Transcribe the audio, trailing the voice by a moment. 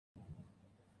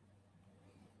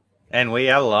And we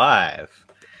are live.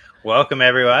 Welcome,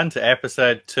 everyone, to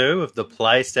episode 2 of the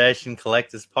PlayStation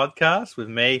Collectors Podcast with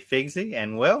me, Figsy,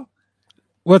 and Will.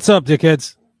 What's up,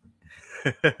 dickheads?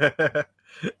 How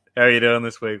are you doing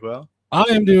this week, Will? I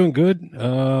am doing good.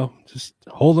 Just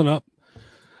holding up.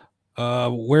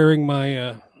 Wearing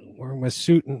my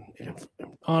suit in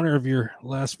honor of your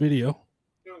last video.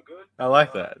 Doing good. I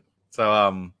like that.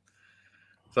 So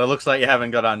it looks like you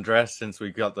haven't got undressed since we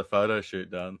got the photo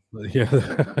shoot done.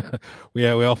 Yeah,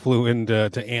 we all flew into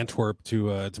to Antwerp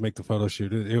to make the photo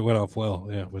shoot. It went off well,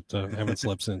 yeah, but haven't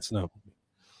slept since. No,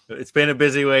 it's been a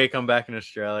busy week. I'm back in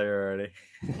Australia already.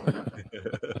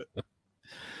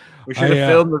 We should have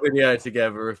filmed the video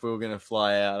together if we were going to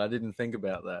fly out. I didn't think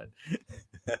about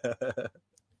that.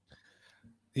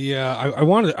 Yeah, I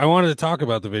wanted to talk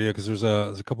about the video because there's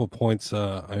a couple of points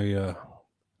about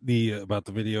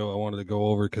the video I wanted to go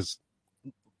over. Because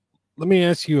let me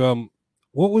ask you,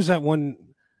 what was that one?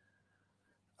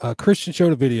 Christian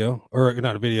showed a video, or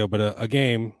not a video, but a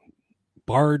game,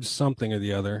 Bard's something or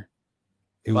the other.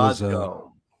 It Bard's was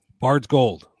Gold. Bard's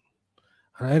Gold.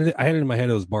 I had it in my head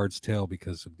it was Bard's Tale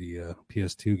because of the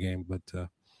PS2 game, but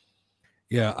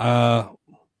yeah.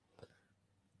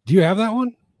 Do you have that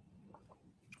one?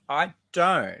 I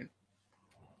don't,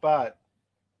 but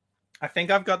I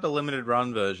think I've got the limited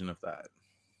run version of that.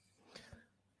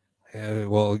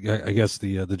 Well, I guess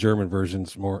the German version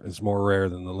is more rare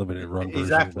than the limited run version.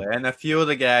 Exactly, and a few of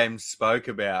the games spoke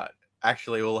about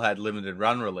actually all had limited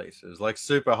run releases. Like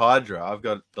Super Hydra, I've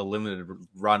got the limited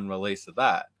run release of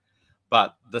that,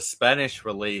 but the Spanish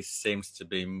release seems to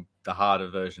be the harder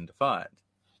version to find.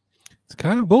 It's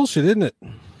kind of bullshit, isn't it?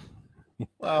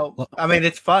 Well, I mean,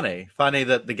 it's funny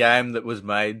that the game that was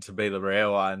made to be the rare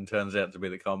one turns out to be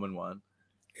the common one.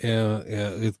 Yeah,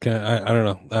 it's kind of, I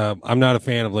don't know. I'm not a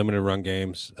fan of limited run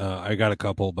games. I got a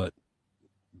couple, but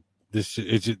this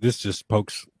just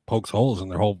pokes holes in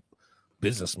their whole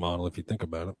business model if you think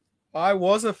about it. I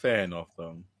was a fan of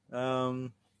them,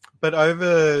 but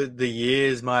over the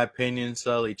years, my opinion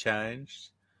slowly changed.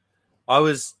 I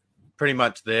was pretty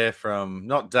much there from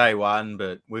not day one,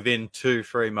 but within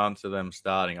 2-3 months of them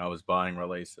starting, I was buying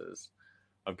releases.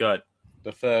 I've got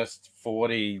the first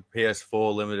 40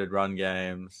 PS4 limited run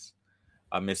games.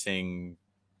 I'm missing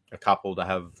a couple to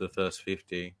have the first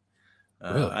 50.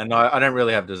 Really? And I don't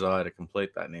really have desire to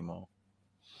complete that anymore.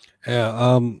 Yeah,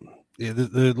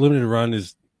 the limited run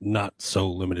is not so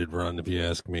limited run, if you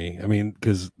ask me. I mean,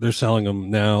 because they're selling them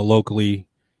now locally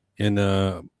in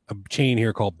a chain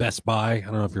here called Best Buy. I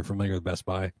don't know if you're familiar with Best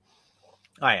Buy.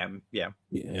 I am, yeah.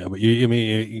 Yeah, but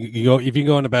you go if you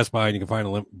go into Best Buy and you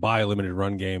can buy a limited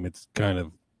run game, it's kind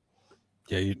of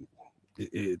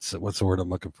it's what's the word I'm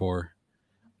looking for?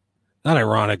 Not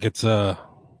ironic. It's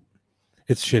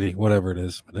shitty, whatever it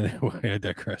is. But anyway, I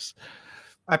digress.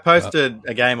 I posted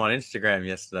a game on Instagram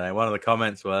yesterday. One of the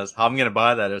comments was, "I'm going to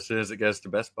buy that as soon as it goes to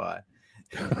Best Buy."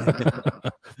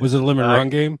 Was it a limited run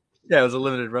game? Yeah, it was a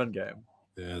limited run game.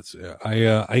 Yeah,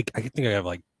 I think I have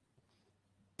like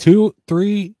two or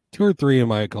three in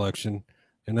my collection,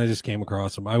 and I just came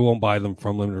across them. I won't buy them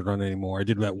from limited run anymore. I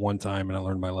did that one time, and I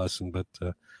learned my lesson. But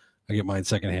I get mine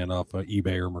secondhand off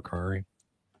eBay or Mercari.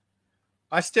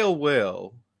 I still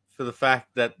will, for the fact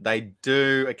that they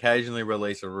do occasionally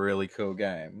release a really cool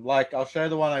game. Like, I'll show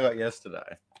the one I got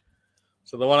yesterday.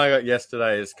 So the one I got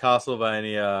yesterday is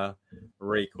Castlevania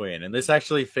Requiem, and this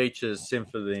actually features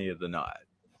Symphony of the Night.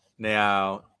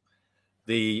 Now,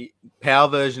 the PAL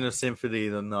version of Symphony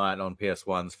of the Night on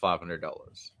PS1 is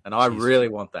 $500, and I really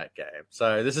want that game.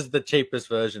 So this is the cheapest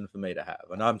version for me to have,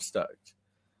 and I'm stoked.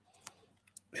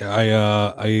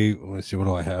 Yeah, let's see, what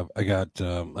do I have? I got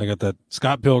that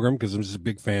Scott Pilgrim because I'm just a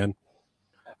big fan.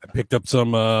 I picked up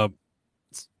some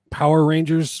Power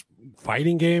Rangers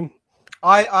fighting game.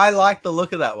 I like the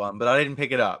look of that one, but I didn't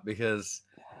pick it up because,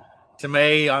 to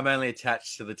me, I'm only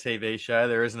attached to the TV show.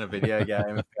 There isn't a video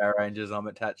game of Power Rangers I'm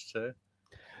attached to.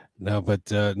 No,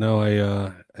 but no,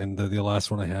 and the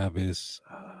last one I have is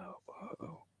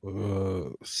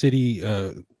River City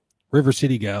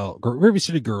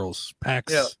Girls,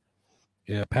 PAX.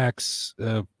 Yeah, PAX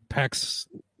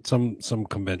some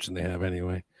convention they have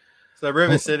anyway. So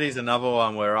River City's another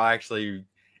one where I actually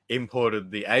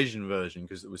imported the Asian version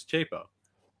because it was cheaper.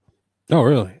 Oh,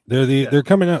 really? They're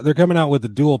coming out with the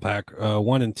dual pack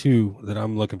 1 and 2 that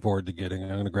I'm looking forward to getting. I'm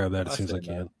going to grab that as soon as I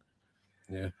can.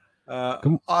 Yeah.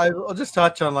 I'll just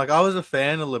touch on, like, I was a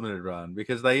fan of limited run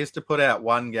because they used to put out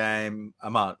one game a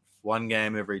month, one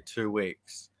game every 2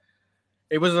 weeks.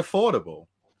 It was affordable.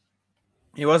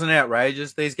 It wasn't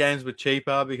outrageous. These games were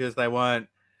cheaper because they weren't,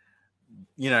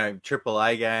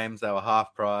 AAA games. They were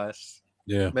half price.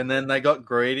 Yeah. And then they got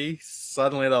greedy.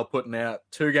 Suddenly they were putting out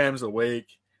 2 games a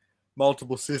week,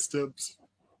 multiple systems,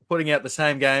 putting out the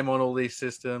same game on all these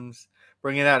systems,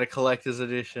 bringing out a collector's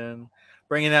edition,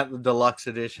 bringing out the deluxe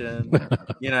edition,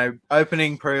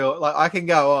 opening pre-order. Like, I can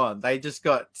go on. They just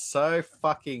got so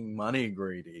fucking money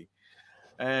greedy.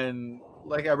 And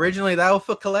like, originally they were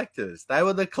for collectors. They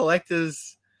were the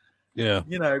collectors, Yeah.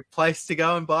 place to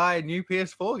go and buy new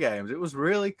PS4 games. It was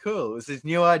really cool. It was this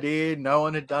new idea. No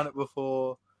one had done it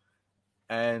before.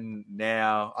 And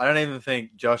now I don't even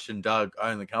think Josh and Doug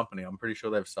own the company. I'm pretty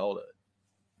sure they've sold it.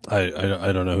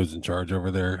 I don't know who's in charge over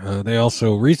there. They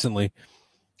also recently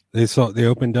they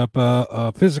opened up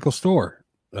a physical store,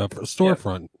 a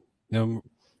storefront.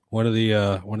 One of the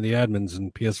admins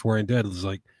in PS4 Ain't Dead is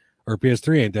like, or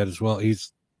PS3 Ain't Dead as well.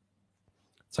 It's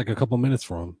like a couple minutes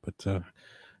for him, but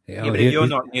but you're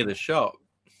not near the shop.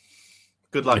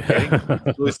 Good luck getting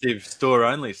exclusive store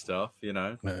only stuff.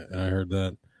 I heard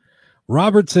that.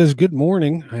 Robert says, "Good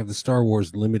morning. I have the Star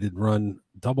Wars limited run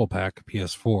double pack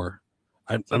PS4.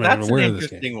 I'm not that's aware an of this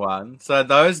interesting one. So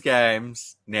those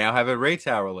games now have a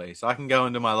retail release. I can go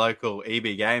into my local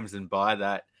EB Games and buy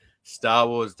that Star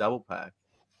Wars double pack.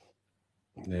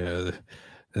 Yeah,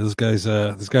 this guy's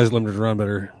limited run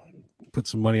better put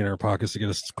some money in our pockets to get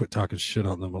us to quit talking shit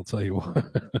on them. I'll tell you what."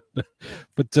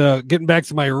 But getting back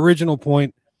to my original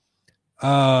point,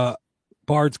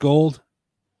 Bard's Gold.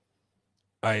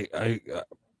 I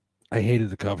hated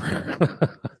the cover.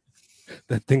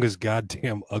 That thing was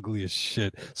goddamn ugly as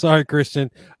shit. Sorry, Christian.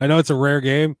 I know it's a rare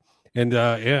game, and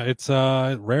it's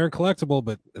rare and collectible,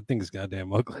 but that thing is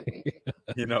goddamn ugly.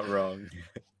 You're not wrong.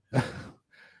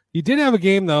 You did have a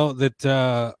game though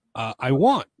that I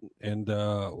want, and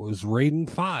was Raiden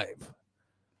 5.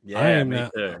 Yeah, me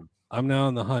too. I'm now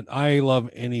on the hunt. I love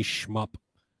any shmup,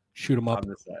 shoot 'em up. I'm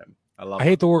the same. I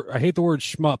hate the word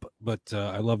shmup, but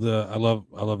I love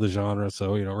the genre.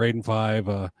 So Raiden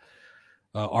 5,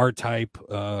 R-Type.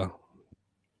 God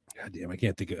damn, I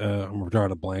can't think. I'm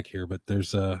drawing a blank here, but there's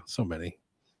so many.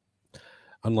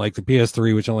 Unlike the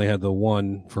PS3, which only had the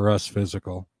one for us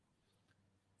physical.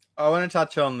 I want to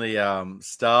touch on the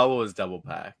Star Wars double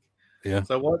pack. Yeah.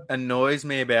 So what annoys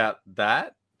me about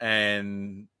that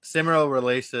and similar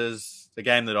releases, the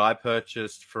game that I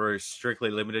purchased for a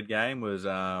strictly limited game was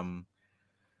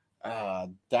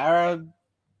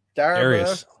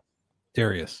Darius.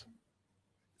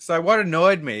 So what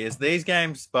annoyed me is these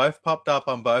games both popped up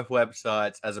on both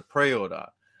websites as a pre-order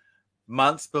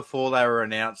months before they were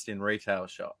announced in retail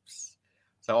shops.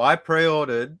 So I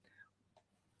pre-ordered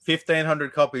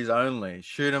 1,500 copies only,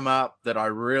 shoot 'em up, that I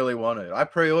really wanted. I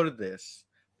pre-ordered this,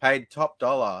 paid top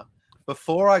dollar.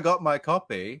 Before I got my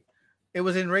copy, it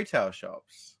was in retail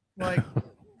shops. Like,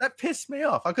 that pissed me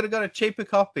off. I could have got a cheaper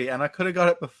copy, and I could have got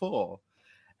it before.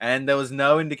 And there was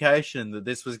no indication that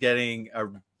this was getting a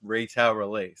retail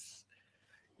release.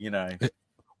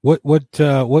 What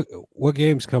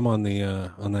games come on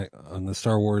the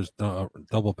Star Wars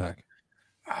double pack?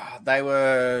 They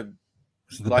were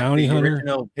the Bounty Hunter,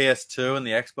 original PS2 and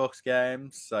the Xbox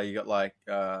games. So you got like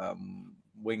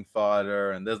Wing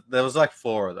Fighter, and there was like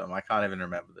 4 of them. I can't even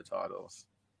remember the titles.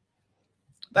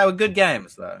 They were good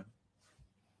games though.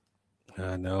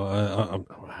 No,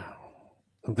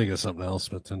 I'm thinking of something else.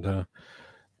 But another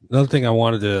thing I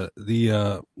wanted to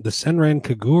the Senran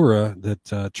Kagura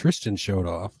that Tristan showed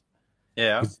off.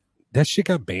 Yeah, that shit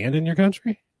got banned in your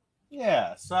country.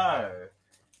 Yeah, so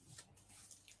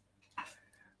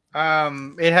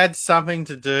it had something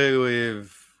to do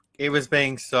with it was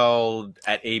being sold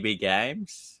at EB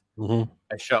Games,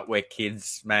 a shop where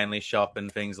kids mainly shop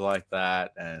and things like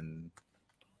that, and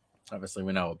obviously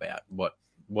we know about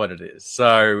what it is.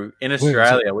 So in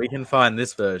Australia, we can find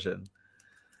this version,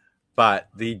 but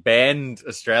the banned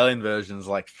Australian version is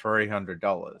like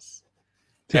 $300.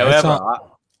 However,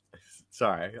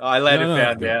 I later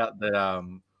found out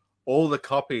that all the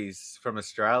copies from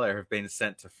Australia have been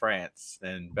sent to France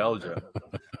and Belgium.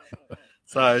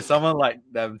 So someone like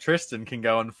Tristan can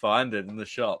go and find it in the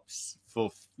shops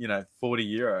for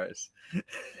 €40.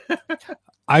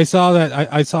 I saw that.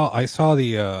 I saw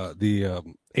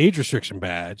the age restriction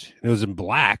badge. It was in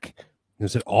black. It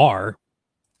said R.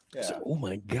 Yeah. So, oh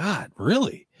my god!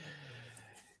 Really?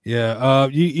 Yeah.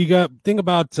 You got think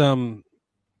about when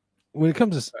it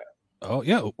comes to. Oh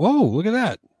yeah! Whoa! Look at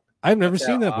that. I've never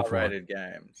seen that before. R-rated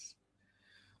games.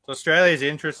 So Australia is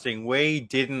interesting. We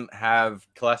didn't have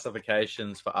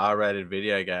classifications for R-rated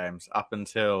video games up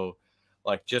until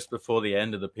like just before the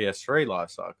end of the PS3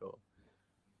 life cycle.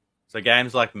 So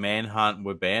games like Manhunt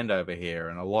were banned over here,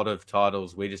 and a lot of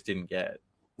titles we just didn't get.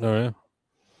 Oh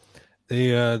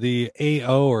yeah. The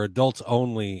AO, or adults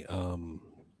only,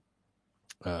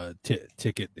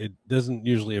 ticket. It doesn't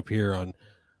usually appear on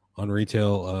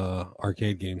retail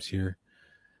arcade games here.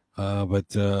 But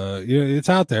it's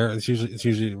out there. It's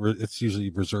usually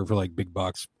reserved for like big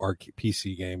box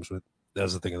PC games, but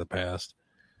that's a thing of the past.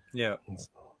 Yeah.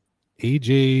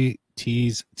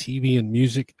 AJT's TV and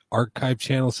Music Archive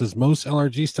channel says most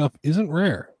LRG stuff isn't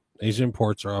rare. Asian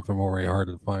imports are often more hard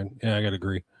to find. Yeah, I gotta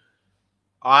agree.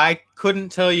 I couldn't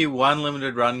tell you one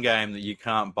limited run game that you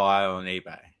can't buy on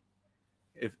eBay.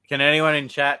 Can anyone in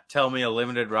chat tell me a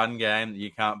limited run game that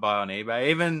you can't buy on eBay?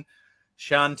 Even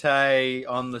Shantae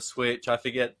on the Switch, I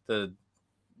forget the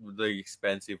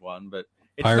expensive one, but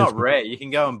it's not rare. You can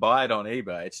go and buy it on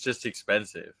eBay. It's just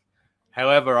expensive.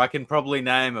 However, I can probably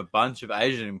name a bunch of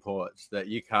Asian imports that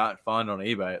you can't find on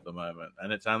eBay at the moment,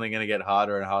 and it's only going to get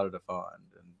harder and harder to find.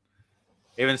 And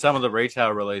even some of the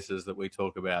retail releases that we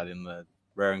talk about in the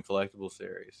Rare and Collectible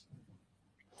series.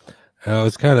 I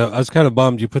was kind of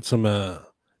bummed. You put some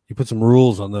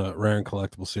rules on the Rare and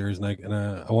Collectible series, and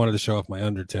I wanted to show off my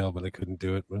Undertale, but I couldn't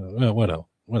do it. Well,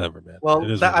 whatever, man. Well,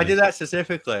 I did that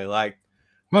specifically.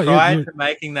 Prior to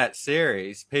making that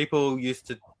series, people used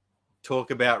to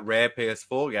talk about rare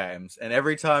PS4 games, and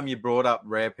every time you brought up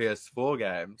rare PS4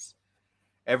 games,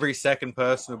 every second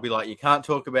person would be like, you can't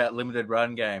talk about limited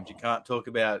run games, you can't talk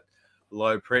about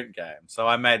low print games. So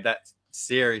I made that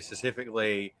series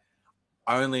specifically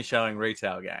only showing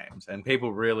retail games, and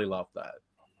people really love that.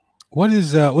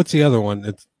 What's the other one?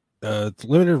 It's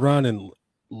limited run and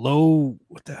low,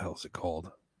 what the hell is it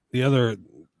called? The other,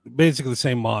 basically the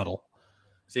same model.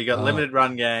 So you got limited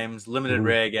run games, limited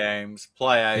rare games,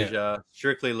 Play Asia,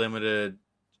 strictly limited,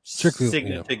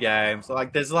 signature games.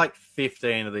 There's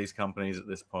 15 of these companies at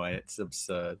this point. It's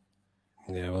absurd.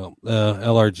 Yeah, well,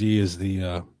 LRG is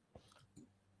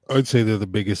I would say they're the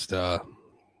biggest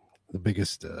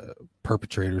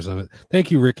perpetrators of it.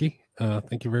 Thank you, Ricky.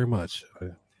 Thank you very much.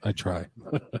 I try.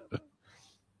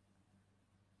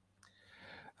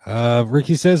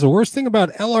 Ricky says the worst thing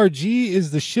about LRG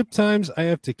is the ship times. I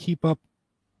have to keep up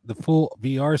the full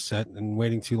VR set and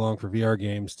waiting too long for VR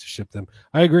games to ship them.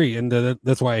 I agree, and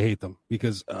that's why I hate them,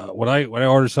 because when I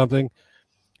order something,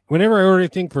 whenever I order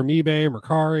anything from eBay or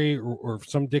Mercari or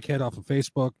some dickhead off of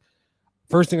Facebook,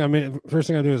 first thing I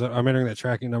do is I'm entering that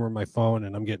tracking number in my phone,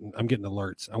 and I'm getting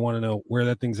alerts. I want to know where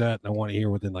that thing's at, and I want to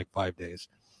hear within 5 days.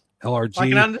 LRG. I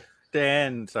can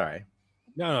understand. Sorry.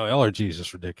 No, LRG is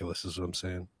just ridiculous, is what I'm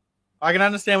saying. I can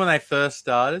understand when they first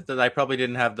started that they probably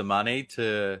didn't have the money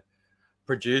to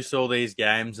produce all these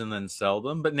games and then sell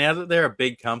them. But now that they're a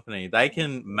big company, they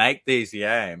can make these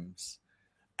games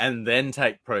and then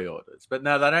take pre-orders. But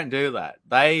no, they don't do that.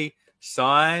 They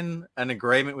sign an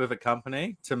agreement with a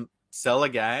company to sell a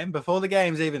game. Before the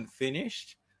game's even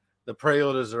finished, the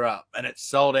pre-orders are up and it's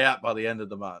sold out by the end of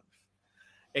the month.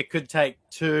 It could take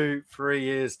 2-3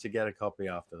 years to get a copy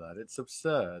after that. It's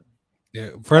absurd. Yeah,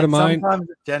 a friend of mine. Sometimes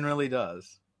it generally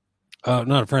does.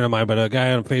 Not a friend of mine, but a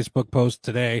guy on Facebook post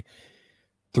today.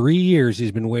 3 years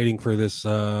he's been waiting for this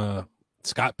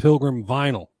Scott Pilgrim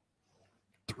vinyl.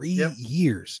 3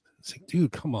 years. It's like,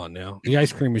 dude, come on now. The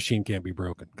ice cream machine can't be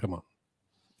broken. Come on.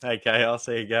 Hey, Kale,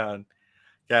 see you going.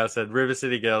 Kale said, River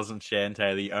City Girls and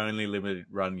Shantae, the only limited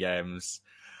run games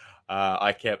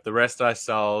I kept. The rest I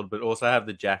sold, but also have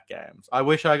the Jack games. I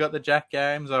wish I got the Jack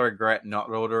games. I regret not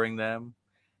ordering them.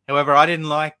 However, I didn't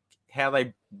like how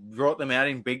they brought them out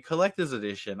in big collector's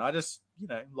edition. I just,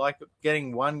 like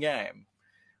getting one game.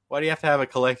 Why do you have to have a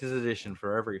collector's edition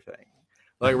for everything?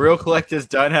 Real collectors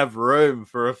don't have room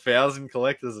for 1,000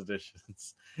 collector's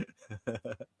editions.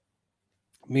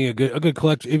 A good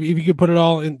collector. If you could put it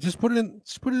all in, just put it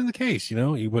in the case.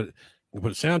 You put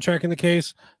a soundtrack in the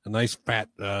case, a nice fat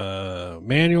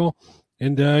manual,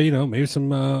 and maybe some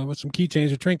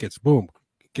keychains or trinkets. Boom,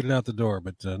 get it out the door.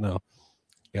 But no,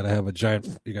 you gotta have a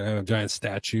giant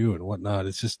statue and whatnot.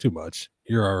 It's just too much.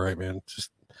 You're all right, man.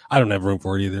 I don't have room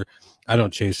for it either. I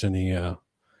don't chase any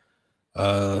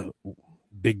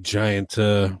big giant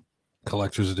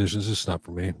collector's editions. It's not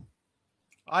for me.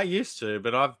 I used to,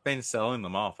 but I've been selling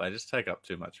them off. They just take up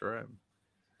too much room.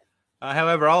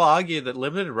 However, I'll argue that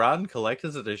limited run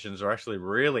collector's editions are actually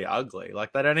really ugly.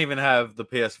 They don't even have the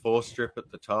PS4 strip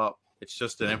at the top. It's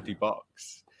just an empty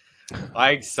box.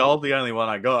 I sold the only one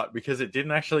I got because it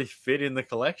didn't actually fit in the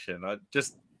collection. It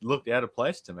just looked out of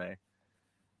place to me.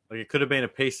 It could have been a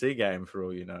PC game for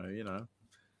all you know.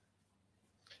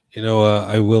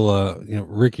 I will.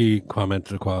 Ricky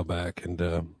commented a while back,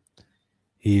 and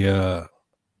he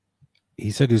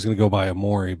said he was going to go buy a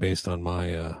Mori based on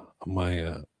my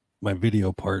my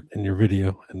video part in your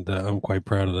video, and I'm quite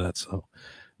proud of that. So,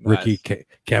 nice. Ricky,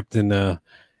 Captain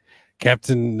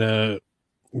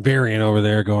Varian over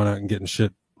there going out and getting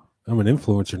shit. I'm an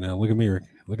influencer now. Look at me, Ricky.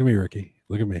 Look at me, Ricky.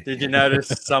 Look at me. Did you notice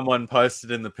someone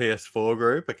posted in the PS4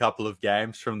 group a couple of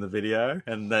games from the video,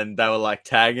 and then they were like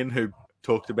tagging who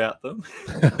talked about them?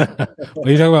 What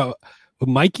are you talking about?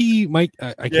 Mikey? I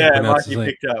can't Yeah, pronounce his Mikey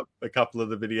name. picked up a couple of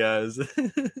the videos,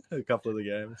 a couple of the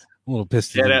games. I'm a little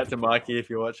pissed. Shout out to Mikey if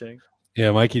you're watching.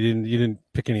 Yeah, Mikey you didn't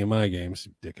pick any of my games,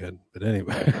 dickhead. But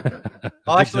anyway.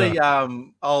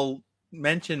 I'll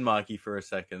mention Mikey for a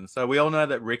second. So we all know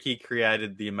that Ricky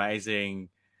created the amazing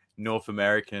North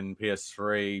American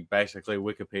PS3, basically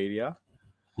Wikipedia.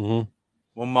 Mm-hmm.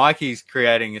 Well, Mikey's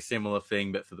creating a similar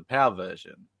thing, but for the PAL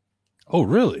version. Oh,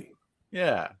 really?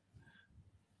 Yeah.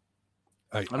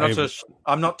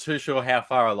 I'm not too sure how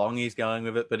far along he's going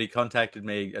with it, but he contacted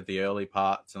me at the early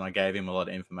parts, and I gave him a lot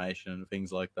of information and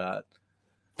things like that.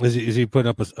 Is he putting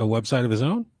up a website of his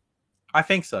own? I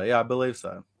think so. Yeah, I believe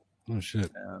so. Oh shit.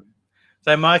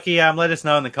 So, Mikey, let us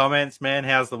know in the comments, man.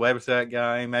 How's the website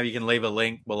going? Maybe you can leave a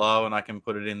link below, and I can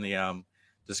put it in the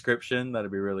description.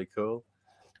 That'd be really cool.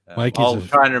 I'll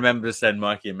try and remember to send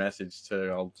Mikey a message too.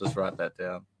 I'll just write that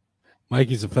down.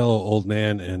 Mikey's a fellow old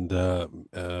man and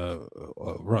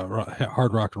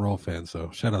hard rock and roll fan. So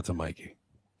shout out to Mikey.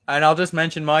 And I'll just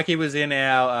mention Mikey was in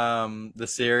our the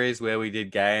series where we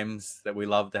did games that we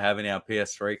love to have in our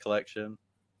PS3 collection.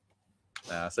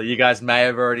 So you guys may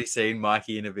have already seen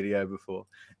Mikey in a video before.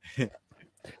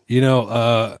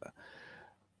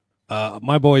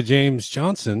 My boy James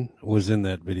Johnson was in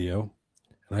that video.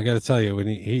 And I got to tell you, when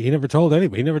he never told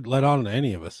anybody. He never let on to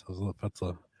any of us.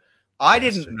 I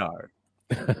didn't know.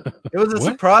 It was a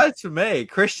surprise for me.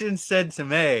 Christian said to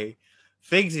me,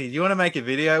 Figsy, do you want to make a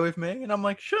video with me? And I'm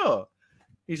like, sure.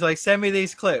 He's like, send me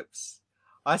these clips.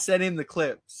 I sent him the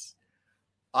clips.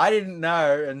 I didn't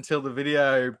know until the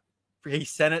video, he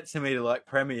sent it to me to like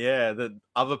premiere that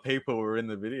other people were in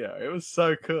the video. It was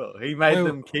so cool. He made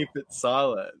them keep it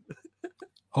silent.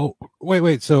 Oh,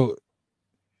 wait. So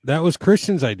that was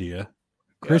Christian's idea.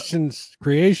 Christian's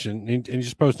creation. And you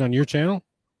just posted on your channel?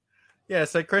 Yeah,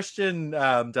 so Christian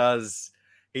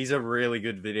he's a really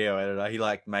good video editor. He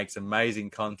makes amazing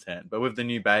content, but with the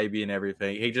new baby and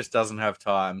everything, he just doesn't have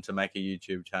time to make a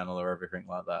YouTube channel or everything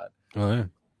like that. Oh yeah.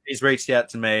 He's reached out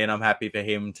to me, and I'm happy for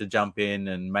him to jump in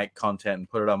and make content and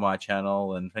put it on my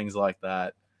channel and things like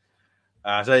that.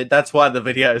 So that's why the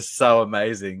video is so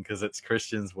amazing, because it's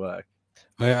Christian's work.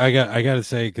 I got to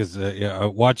say, because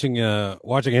watching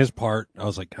his part, I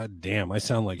was like, God damn, I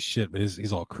sound like shit, but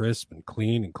he's all crisp and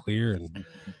clean and clear, and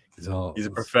he's a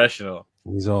professional.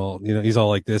 He's all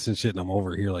like this and shit, and I'm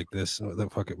over here like this.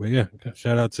 Fuck it, but yeah,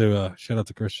 shout out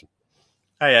to Christian.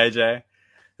 Hey AJ,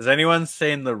 has anyone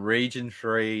seen the Region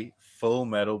 3 Full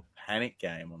Metal Panic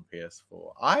game on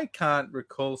PS4? I can't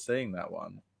recall seeing that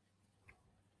one.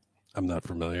 I'm not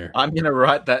familiar. I'm gonna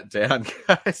write that down,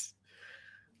 guys.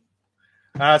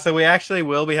 So we actually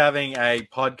will be having a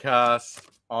podcast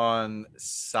on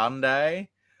Sunday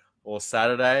or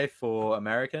Saturday for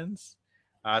Americans.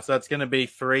 So it's going to be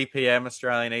 3 p.m.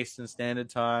 Australian Eastern Standard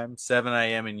Time, 7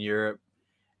 a.m. in Europe,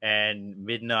 and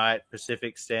midnight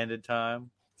Pacific Standard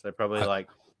Time. So probably like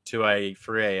 3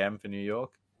 a.m. for New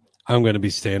York. I'm going to be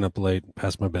staying up late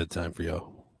past my bedtime for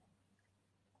you.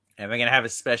 And we're going to have a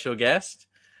special guest.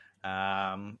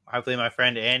 Hopefully my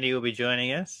friend Andy will be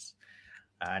joining us.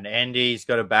 And Andy's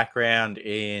got a background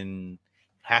in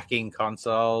hacking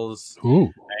consoles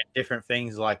and different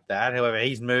things like that. However,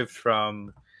 he's moved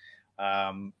from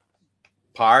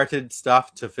pirated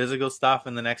stuff to physical stuff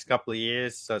in the next couple of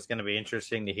years. So it's going to be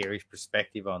interesting to hear his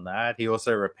perspective on that. He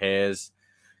also repairs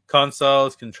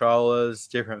consoles, controllers,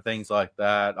 different things like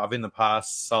that. I've in the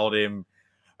past sold him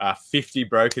 50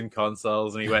 broken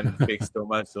consoles, and he went and fixed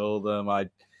almost all of them.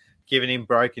 I'd given him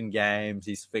broken games,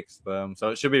 he's fixed them. So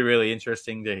it should be really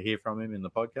interesting to hear from him in the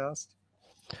podcast.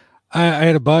 I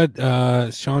had a bud,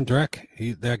 Sean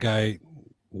Dreck. That guy,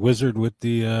 wizard with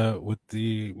the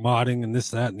modding and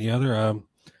this, that, and the other.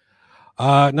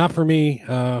 Not for me.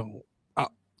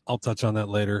 I'll touch on that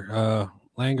later.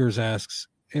 Langers asks,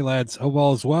 "Hey lads, hope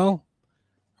all is well.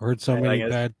 I heard so many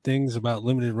bad things about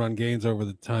limited run games over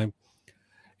the time.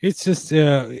 It's just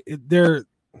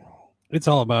it's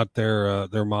all about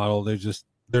their model.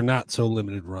 They're not so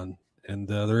limited run, and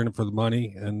they're in it for the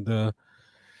money, and it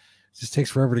just takes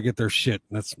forever to get their shit.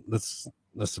 And that's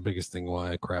the biggest thing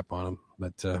why I crap on them.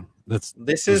 But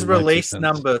this is release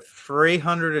number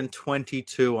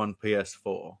 322 on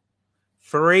PS4.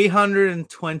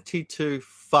 322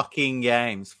 fucking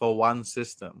games for one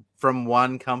system from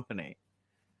one company.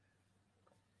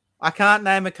 I can't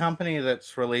name a company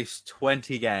that's released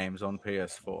 20 games on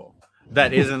PS4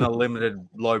 that isn't a limited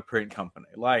low print company.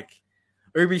 Like,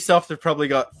 Ubisoft have probably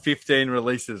got 15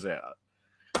 releases out.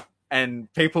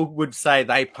 And people would say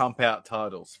they pump out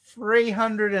titles.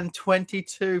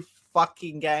 322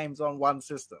 fucking games on one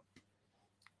system.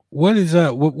 What is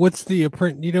what's the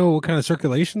print? You know what kind of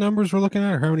circulation numbers we're looking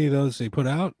at, or how many of those they put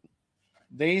out?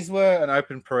 These were an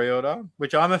open pre-order,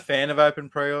 which I'm a fan of open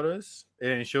pre-orders. It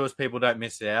ensures people don't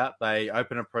miss out. They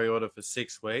open a pre-order for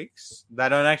 6 weeks. They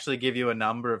don't actually give you a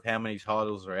number of how many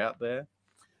titles are out there.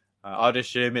 I'd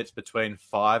assume it's between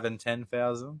 5 and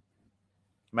 10,000,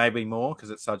 maybe more because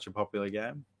it's such a popular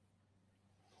game.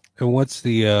 And what's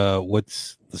the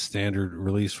standard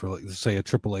release for, like, say, a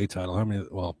AAA title? How many?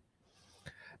 Well,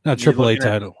 not AAA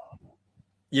title.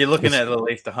 You're looking at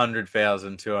least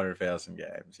 100,000, 200,000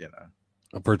 games, you know.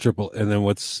 For triple, and then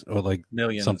what's like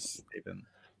millions even?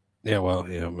 Yeah, well,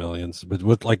 yeah, millions. But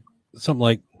with something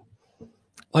like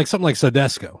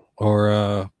Sodesco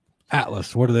or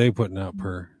Atlas, what are they putting out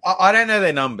per? I don't know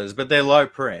their numbers, but they're low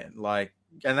print,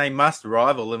 and they must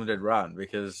rival limited run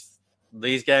because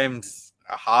these games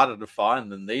are harder to find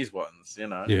than these ones. You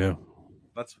know, yeah,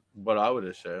 that's what I would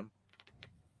assume.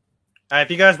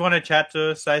 If you guys want to chat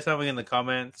to us, say something in the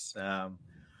comments.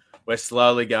 We're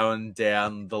slowly going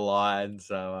down the line,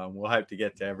 so we'll hope to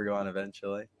get to everyone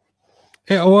eventually.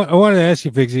 Hey, I wanted to ask you,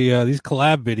 Figsy, these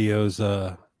collab videos,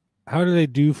 how do they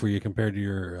do for you compared to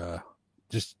your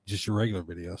just your regular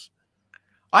videos?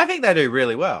 I think they do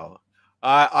really well.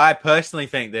 I personally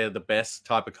think they're the best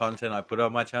type of content I put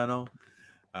on my channel.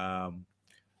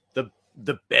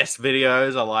 The best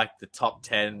videos are like the top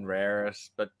 10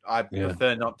 rarest, but I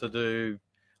prefer not to do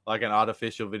like an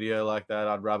artificial video like that.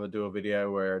 I'd rather do a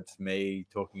video where it's me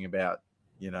talking about,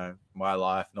 you know, my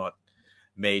life, not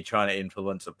me trying to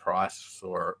influence a price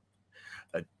or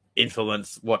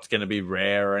influence what's going to be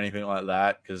rare or anything like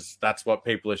that, because that's what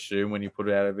people assume when you put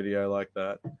out a video like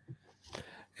that.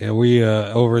 Yeah, we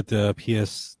over at the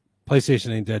PlayStation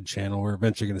Ain't Dead channel, we're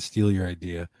eventually going to steal your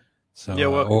idea. So yeah,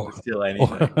 welcome to steal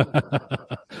anything.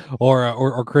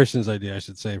 or Christian's idea, I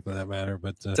should say, for that matter.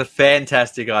 But it's a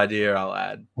fantastic idea, I'll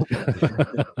add.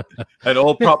 And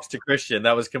all props to Christian.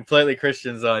 That was completely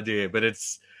Christian's idea, but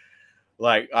it's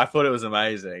like, I thought it was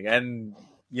amazing. And,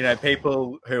 you know,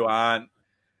 people who aren't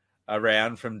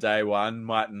around from day one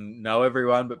mightn't know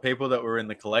everyone, but people that were in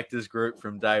the collectors group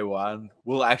from day one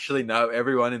will actually know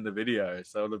everyone in the video.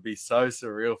 So it'll be so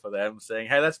surreal for them saying,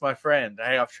 hey, that's my friend.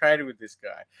 Hey, I've traded with this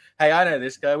guy. Hey, I know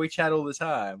this guy. We chat all the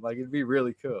time. Like, it'd be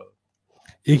really cool.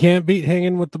 You can't beat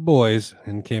hanging with the boys.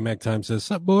 And K-Mac Time says,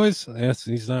 sup, boys? Yes,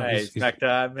 he's not. Hey, Mac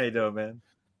Time. How you doing, man?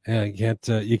 Yeah,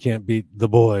 you can't beat the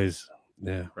boys.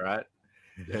 Yeah. Right.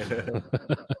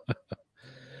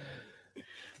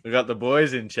 We got the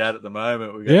boys in chat at the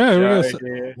moment. We got Joe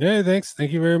here. Yeah, thanks.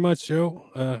 Thank you very much, Joe.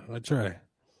 I try.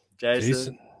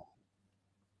 Jason.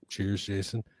 Cheers,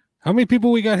 Jason. How many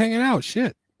people we got hanging out?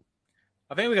 Shit.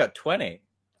 I think we got 20.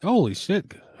 Holy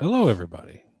shit. Hello,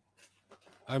 everybody.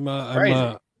 I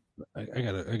got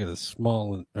a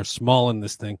small in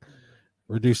this thing.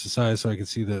 Reduce the size so I can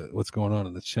see what's going on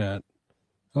in the chat.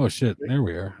 Oh shit, there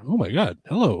we are. Oh my god.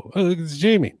 Hello. Oh, it's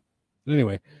Jamie.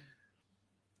 Anyway.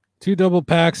 2 double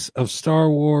packs of Star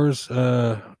Wars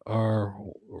are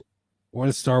one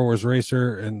is Star Wars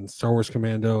Racer and Star Wars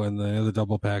Commando, and the other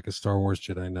double pack is Star Wars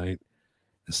Jedi Knight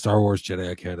and Star Wars Jedi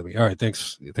Academy. All right,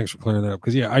 thanks for clearing that up,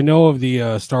 because I know of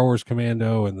the Star Wars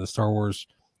Commando and the Star Wars,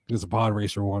 there's a Pod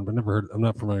Racer one, but I'm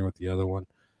not familiar with the other one.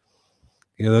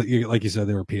 Like you said,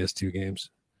 they were PS2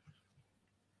 games.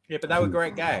 Yeah, but they were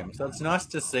great games. So it's nice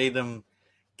to see them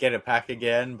get a pack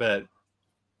again, but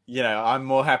you know, I'm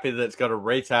more happy that it's got a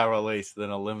retail release than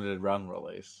a limited run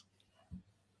release.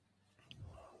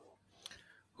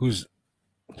 Who's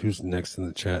next in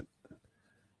the chat?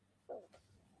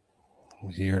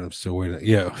 Here, and I'm still waiting.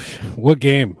 Yeah, what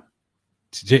game?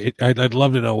 I'd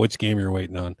love to know which game you're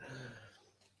waiting on.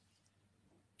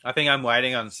 I think I'm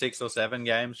waiting on 6 or 7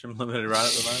 games from limited run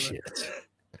at the moment.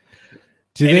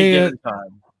 Given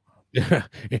time.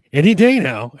 Any day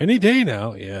now.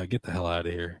 Yeah, get the hell out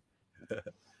of here.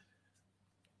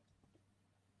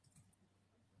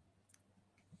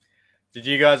 Did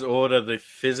you guys order the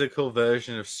physical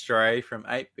version of Stray from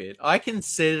 8-Bit? I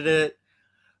considered it,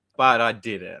 but I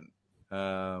didn't.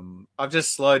 I've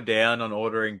just slowed down on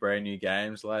ordering brand new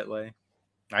games lately,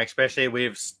 especially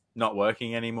with not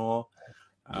working anymore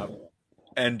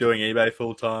and doing eBay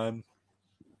full time.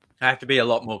 I have to be a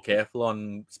lot more careful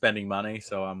on spending money,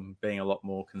 so I'm being a lot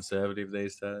more conservative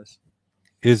these days.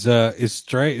 Is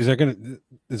Stray? Is there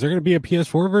gonna be a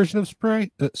PS4 version of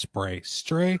Stray?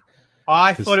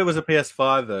 I thought it was a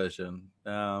PS5 version.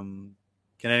 Can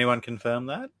anyone confirm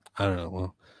that? I don't know.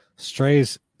 Well,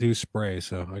 strays do spray,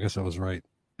 so I guess I was right.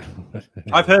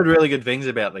 I've heard really good things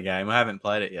about the game. I haven't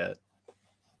played it yet.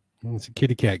 It's a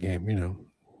kitty cat game, you know.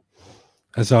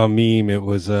 I saw a meme. It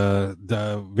was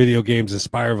the video games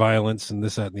inspire violence and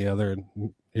this, that, and the other.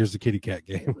 And here's the kitty cat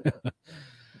game.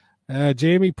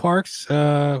 Jamie Parks,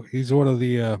 he's one of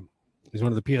the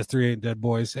PS3 Ain't Dead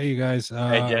boys. Hey, you guys.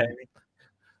 Hey, Jamie.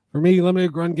 For me,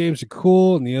 limited run games are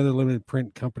cool, and the other limited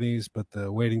print companies, but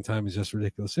the waiting time is just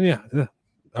ridiculous. And yeah,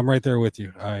 I'm right there with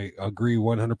you. I agree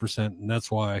 100%, and that's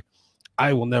why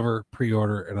I will never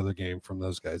pre-order another game from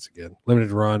those guys again.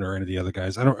 Limited Run or any of the other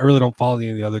guys. I really don't follow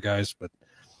any of the other guys, but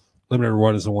Limited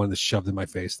Run is the one that's shoved in my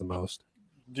face the most.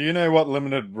 Do you know what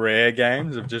Limited Rare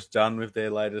Games have just done with their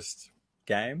latest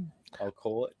game? I'll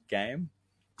call it game.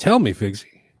 Tell me, Figsy.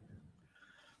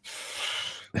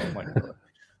 Oh my God.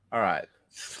 All right.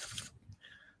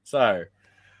 So,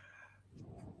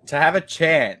 to have a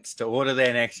chance to order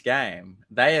their next game,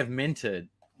 they have minted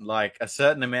like a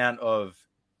certain amount of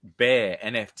bear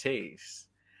NFTs.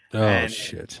 Oh,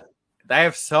 shit. They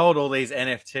have sold all these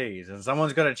NFTs, and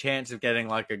someone's got a chance of getting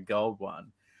like a gold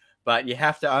one. But you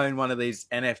have to own one of these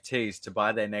NFTs to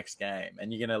buy their next game,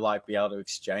 and you're gonna like be able to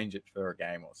exchange it for a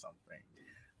game or something.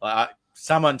 Like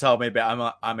someone told me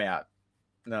about, I'm out.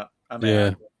 No, I'm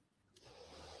out.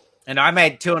 And I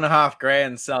made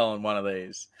 $2,500 selling one of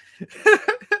these.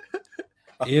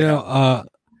 You know,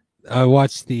 I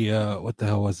watched the what the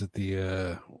hell was it?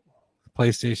 The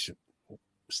PlayStation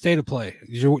State of Play.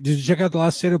 Did you check out the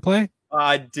last State of Play?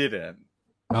 I didn't.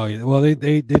 Oh yeah. Well,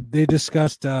 they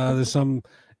discussed there's some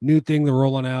new thing they're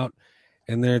rolling out,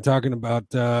 and they're talking about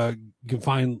you can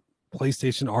find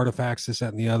PlayStation artifacts, this, that,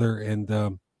 and the other,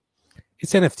 and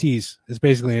it's NFTs. It's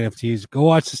basically NFTs. Go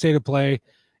watch the State of Play.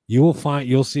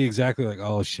 You'll see exactly like,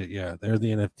 oh shit, yeah, they're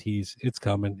the NFTs. It's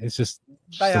coming. It's just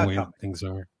the way things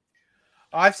are.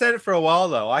 I've said it for a while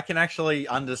though. I can actually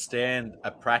understand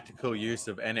a practical use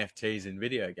of NFTs in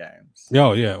video games.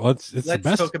 Oh yeah, well, it's Let's the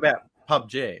best. talk about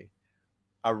PUBG.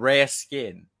 A rare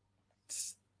skin.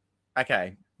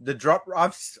 Okay, the drop.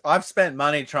 I've spent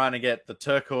money trying to get the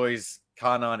turquoise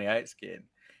Car 98 skin.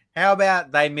 How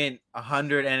about they mint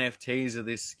 100 NFTs of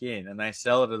this skin and they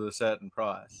sell it at a certain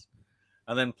price?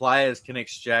 And then players can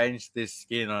exchange this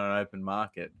skin on an open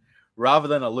market rather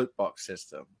than a loot box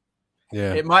system.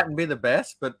 Yeah. It mightn't be the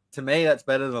best, but to me, that's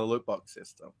better than a loot box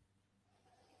system.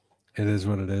 It is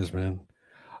what it is, man.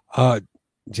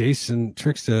 Jason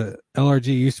Trickster, LRG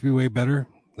used to be way better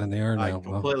than they are now. I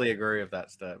completely agree with that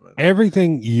statement.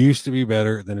 Everything used to be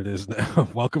better than it is now.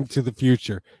 Welcome to the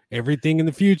future. Everything in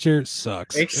the future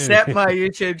sucks. Except my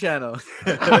YouTube channel.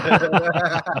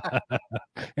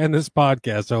 And this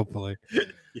podcast, hopefully.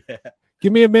 Yeah.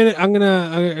 Give me a minute. I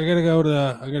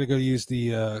gotta go use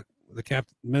the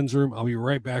captain men's room. I'll be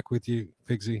right back with you,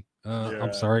 Figsy.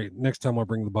 I'm sorry. Next time I'll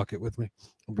bring the bucket with me.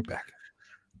 I'll be back.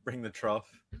 Bring the trough.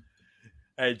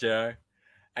 Hey Joe.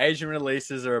 Asian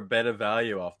releases are a better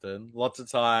value often. Lots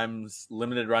of times,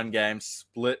 limited run games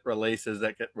split releases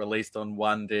that get released on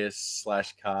one disc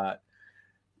 / cart.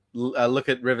 Look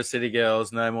at River City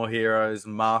Girls, No More Heroes,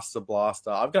 Master Blaster.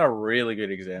 I've got a really good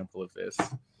example of this.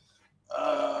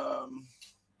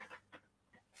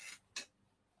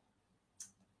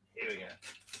 Here we go.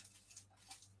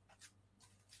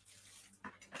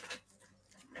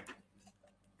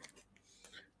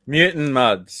 Mutant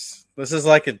Muds. This is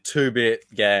like a 2-bit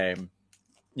game.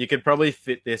 You could probably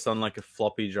fit this on like a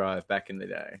floppy drive back in the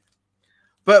day.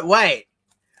 But wait,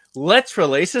 let's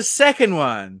release a second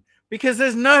one because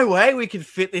there's no way we could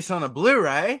fit this on a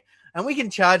Blu-ray and we can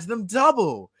charge them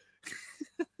double.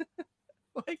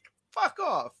 Like, fuck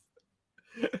off.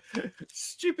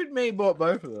 Stupid me bought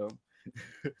both of them.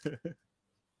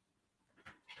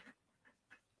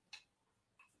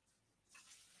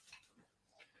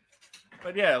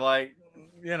 But yeah, like,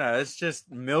 you know, it's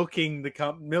just milking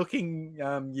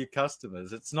your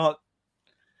customers. It's not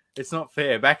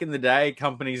fair. Back in the day,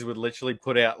 companies would literally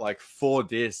put out like 4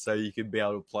 discs so you could be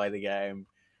able to play the game.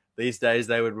 These days,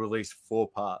 they would release 4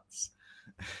 parts.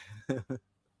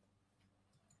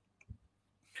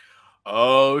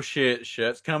 Oh shit!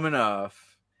 Shirt's coming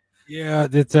off. Yeah,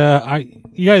 it's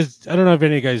you guys. I don't know if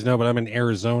any of you guys know, but I'm in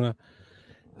Arizona.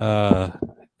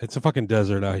 It's a fucking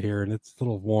desert out here, and it's a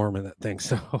little warm in that thing.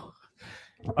 So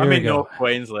I'm in North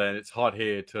Queensland. It's hot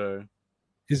here too.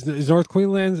 Is North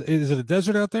Queensland? Is it a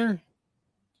desert out there?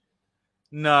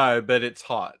 No, but it's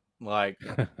hot. Like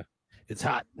it's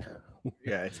hot.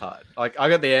 Yeah, it's hot. Like I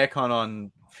got the aircon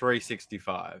on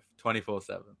 365,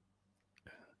 24/7.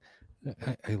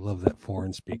 I love that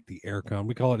foreign speak, the aircon.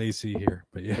 We call it AC here,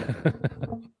 but yeah.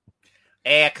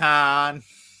 Aircon.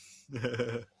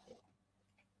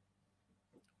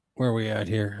 Where are we at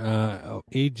here?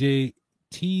 AJ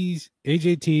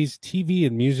AJT's TV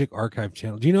and Music Archive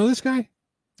channel. Do you know this guy?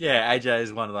 Yeah, AJ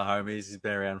is one of the homies. He's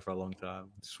been around for a long time.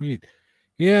 Sweet.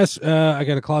 Yes, I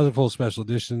got a closet full of special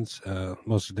editions,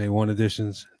 most of day one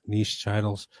editions, niche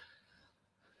titles.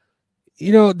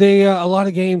 You know, they a lot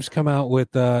of games come out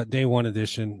with day one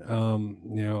edition,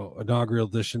 you know, inaugural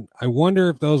edition. I wonder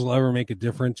if those will ever make a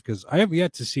difference because I have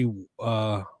yet to see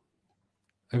one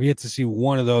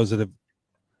of those that have,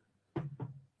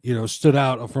 you know, stood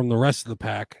out from the rest of the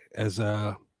pack as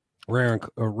a rare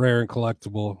and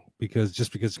collectible because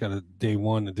it's got a day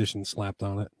one edition slapped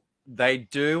on it. They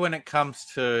do when it comes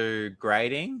to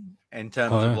grading in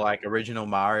terms of like original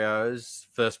Mario's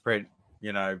first print,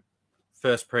 you know,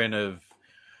 first print of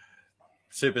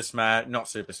Super Smash, not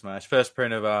Super Smash, first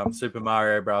print of Super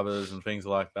Mario Brothers and things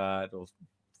like that, or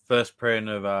first print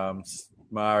of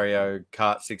Mario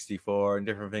Kart 64 and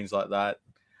different things like that.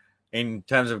 In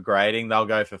terms of grading, they'll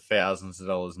go for thousands of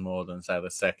dollars more than, say, the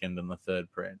second and the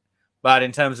third print. But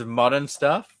in terms of modern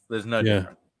stuff, there's no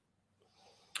difference.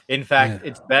 In fact,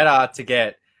 it's better to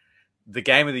get the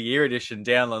Game of the Year edition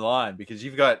down the line because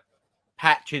you've got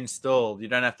patch installed. You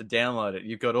don't have to download it.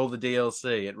 You've got all the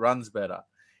DLC. It runs better.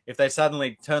 If they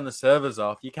suddenly turn the servers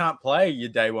off, you can't play your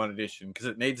day one edition because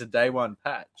it needs a day one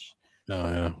patch.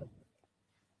 Oh,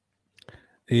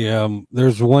 yeah.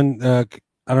 There's one, I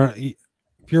don't know.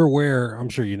 If you're aware, I'm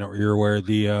sure you know you're aware,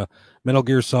 the Metal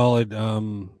Gear Solid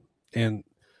and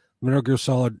Metal Gear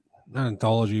Solid, not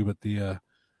anthology, but the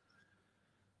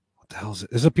what the hell is it?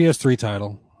 It's a PS3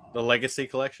 title. The Legacy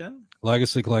Collection?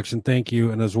 Legacy Collection, thank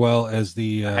you. And as well as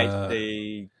the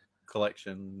HD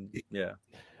Collection, yeah.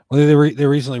 Well, they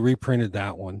recently reprinted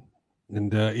that one.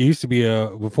 And it used to be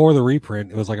before the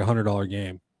reprint, it was like $100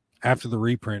 game. After the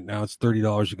reprint, now it's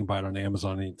 $30. You can buy it on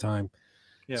Amazon anytime.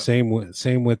 Yeah. Same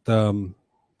with I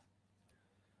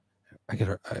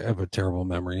have a terrible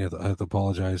memory. I have to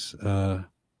apologize.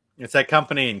 It's that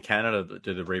company in Canada that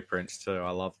did the reprints too.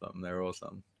 I love them. They're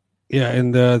awesome. Yeah,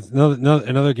 and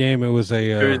another game. It was a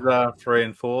Yakuza 3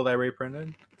 and 4. They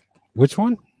reprinted. Which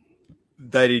one?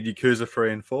 They did Yakuza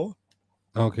 3 and 4.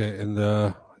 Okay, and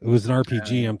it was an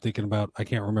RPG. I'm thinking about. I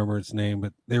can't remember its name,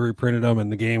 but they reprinted them, and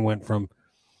the game went from,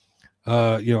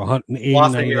 Class of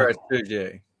Heroes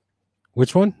 2G.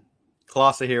 Which one?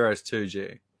 Class of Heroes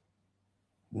 2G.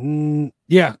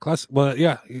 Yeah, class. Well,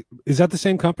 yeah. Is that the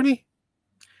same company?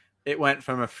 It went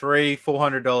from a free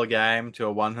 $400 game to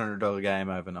a $100 game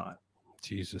overnight.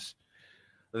 Jesus.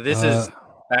 This is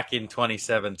back in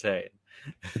 2017.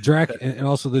 The and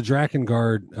also the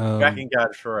Drakengard.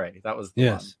 Drakengard 3. That was the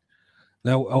one.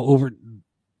 Now, over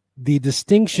the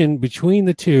distinction between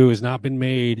the two has not been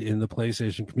made in the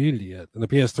PlayStation community yet, in the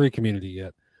PS3 community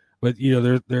yet. But you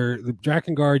know, they're the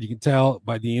Drakengard. You can tell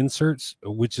by the inserts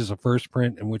which is a first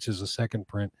print and which is a second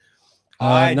print.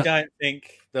 I don't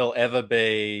think there'll ever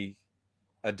be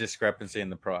a discrepancy in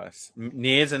the price.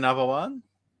 Nier's another one.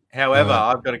 However,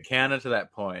 I've got a counter to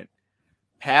that point.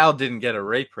 PAL didn't get a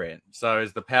reprint, so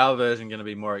is the PAL version going to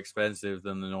be more expensive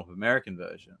than the North American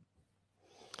version?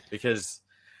 Because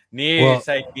Nier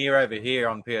over here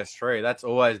on PS3, that's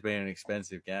always been an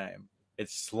expensive game.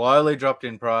 It's slowly dropped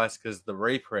in price because the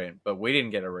reprint, but we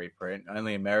didn't get a reprint.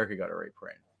 Only America got a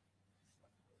reprint.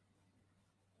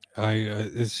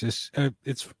 It's just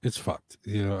it's fucked.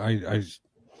 You know,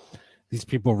 these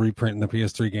people reprinting the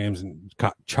PS3 games and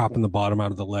chopping the bottom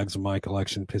out of the legs of my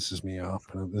collection pisses me off.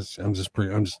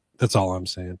 That's all I'm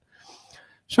saying.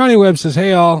 Shawnee Webb says,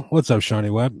 "Hey all, what's up, Shawnee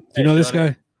Webb? Do you know this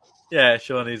guy?" Yeah,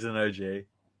 Shawnee's an OG.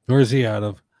 Where is he out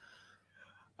of?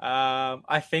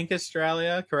 I think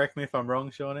Australia. Correct me if I'm wrong,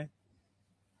 Shawnee.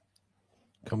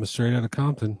 Coming straight out of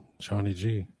Compton, Shawnee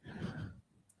G.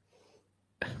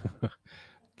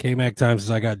 K-Mac Time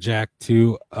says, I got Jack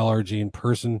 2 LRG in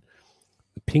person.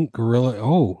 The Pink Gorilla.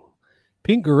 Oh,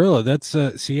 Pink Gorilla. That's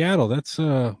Seattle. That's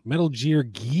Metal Gear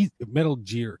G.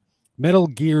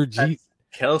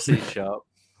 Kelsey's shop.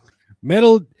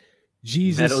 Metal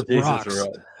Jesus Metal Jesus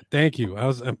rocks. Thank you. I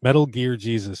was Metal Gear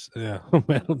Jesus. Yeah.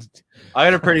 I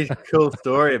got a pretty cool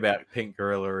story about Pink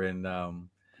Gorilla in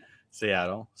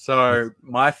Seattle. So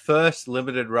my first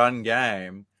limited run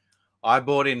game, I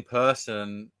bought in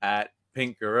person at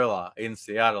Pink Gorilla in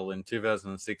Seattle in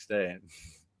 2016.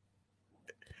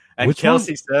 And Which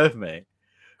Kelsey one? served me.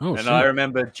 Oh, and I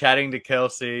remember chatting to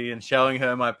Kelsey and showing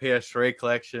her my PS3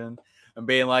 collection and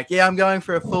being like, yeah, I'm going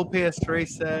for a full PS3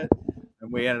 set.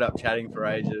 And we ended up chatting for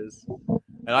ages.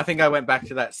 And I think I went back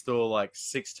to that store like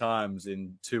 6 times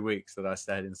in 2 weeks that I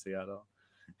stayed in Seattle.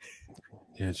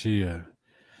 Yeah, she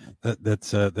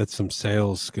that's some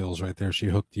sales skills right there. She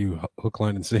hooked you hook,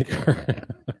 line, and sinker.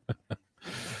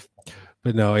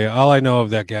 But no, yeah, all I know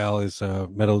of that gal is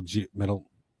Metal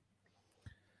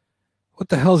what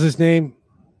the hell's his name?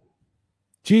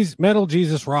 Metal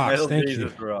Jesus Rocks. Metal Thank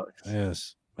Jesus you. rocks.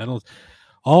 Yes.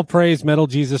 All praise Metal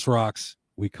Jesus Rocks.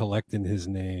 We collect in his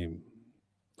name.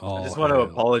 I just want to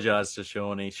apologize to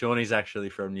Shawnee. Shawnee's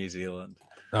actually from New Zealand.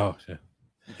 Oh, yeah.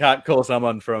 You can't call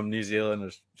someone from New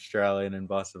Zealand Australian and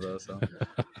vice versa.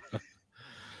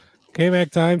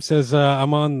 K-Mac Time says,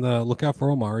 I'm on the lookout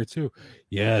for Omari too.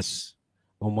 Yes,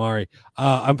 Omari.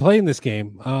 I'm playing this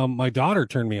game. My daughter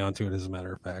turned me onto it, as a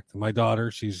matter of fact. My daughter,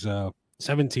 she's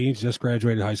 17, she just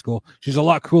graduated high school. She's a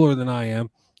lot cooler than I am.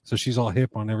 So she's all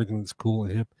hip on everything that's cool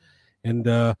and hip.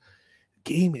 And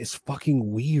game is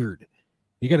fucking weird.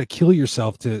 You got to kill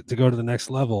yourself to go to the next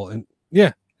level. And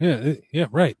yeah,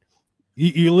 right.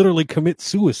 You literally commit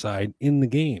suicide in the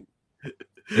game.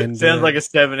 And, sounds like a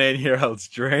 17-year-old's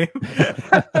dream.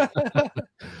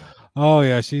 Oh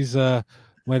yeah, she's my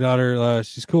daughter.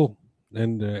 She's cool,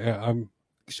 and I'm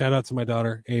shout out to my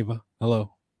daughter Ava.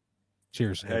 Hello,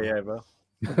 cheers. Hey Ava.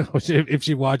 If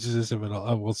she watches this,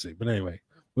 we'll see. But anyway,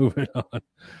 moving on.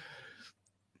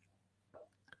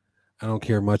 I don't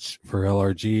care much for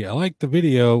LRG. I like the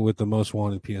video with the most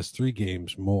wanted PS3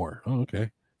 games more. Oh, okay.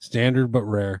 Standard but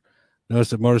rare.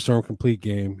 Noticed that MotorStorm complete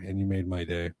game, and you made my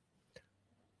day.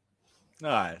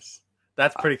 Nice.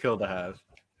 That's pretty cool to have.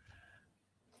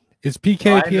 Is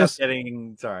PK PS?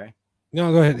 Sorry.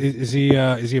 No, go ahead. Is he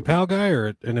a PAL guy or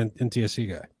an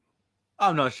NTSC guy?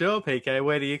 I'm not sure, PK.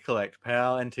 Where do you collect?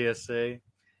 PAL, NTSC?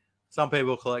 Some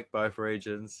people collect both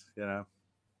regions, you know.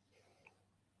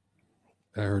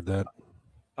 I heard that.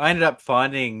 I ended up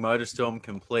finding MotorStorm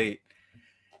Complete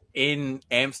in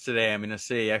Amsterdam in a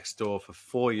CEX store for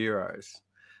 €4.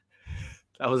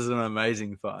 That was an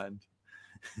amazing find.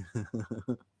 To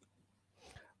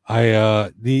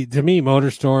me,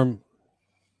 MotorStorm,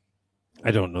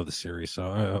 I don't know the series, so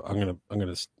I'm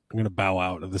gonna bow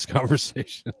out of this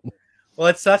conversation. Well,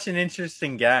 it's such an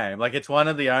interesting game. Like, it's one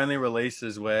of the only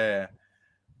releases where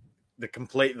the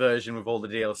complete version with all the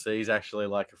DLC is actually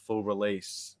like a full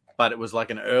release, but it was like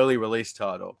an early release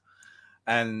title,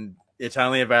 and it's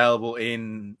only available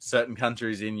in certain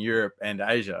countries in Europe and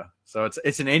Asia. So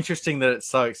it's an interesting that it's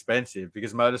so expensive,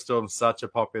 because MotorStorm's such a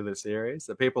popular series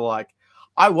that people are like,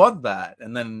 I want that,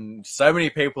 and then so many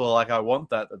people are like, I want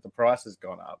that the price has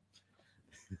gone up.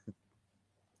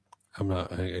 I'm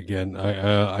not I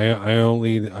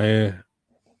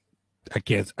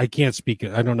can't speak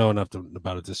it. I don't know enough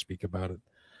about it to speak about it.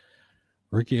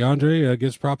 Ricky Andre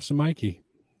gives props to Mikey.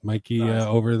 Nice.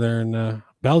 Over there in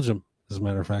Belgium. As a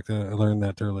matter of fact, I learned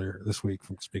that earlier this week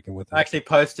from speaking with him. I actually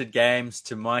posted games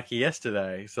to Mikey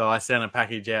yesterday. So I sent a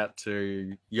package out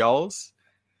to Yols.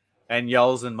 And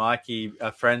Yols and Mikey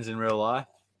are friends in real life,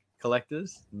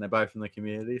 collectors. And they're both in the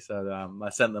community. So I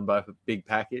sent them both a big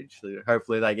package. So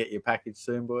hopefully they get your package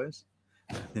soon, boys.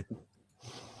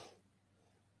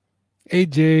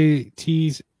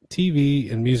 AJT's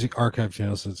TV and music archive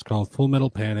channel. So it's called Full Metal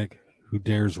Panic. Who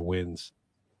Dares Wins.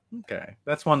 Okay.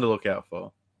 That's one to look out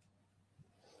for.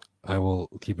 I will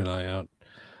keep an eye out.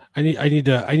 I need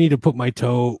to put my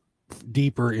toe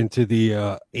deeper into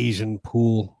the Asian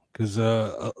pool, because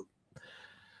a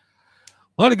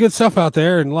lot of good stuff out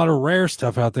there and a lot of rare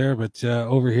stuff out there, but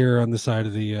over here on the side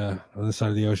of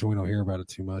the ocean, we don't hear about it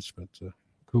too much. But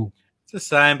cool. It's the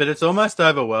same, but it's almost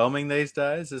overwhelming these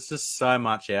days. There's just so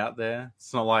much out there.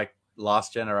 It's not like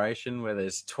last generation where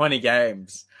there's 20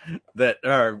 games that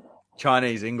are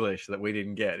Chinese English that we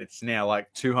didn't get. It's now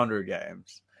like 200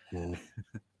 games. Mm.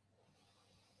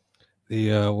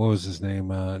 The what was his name?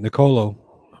 Nicolo,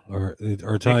 our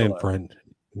Italian friend.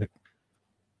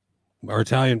 Our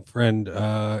Italian friend,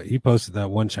 he posted that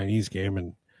one Chinese game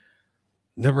and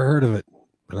never heard of it.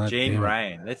 Gene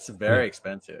Rain. It's very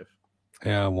expensive.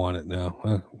 Yeah, I want it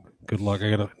now. Good luck. I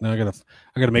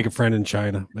gotta make a friend in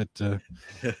China, but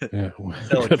yeah,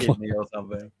 sell a kidney or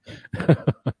something.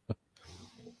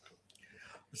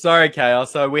 Sorry,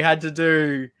 Chaos. So we had to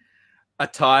do a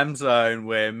time zone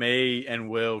where me and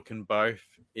Will can both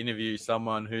interview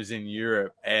someone who's in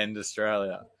Europe and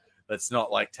Australia. That's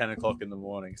not like 10 o'clock in the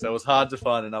morning. So it was hard to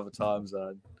find another time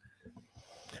zone.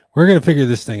 We're going to figure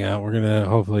this thing out. We're going to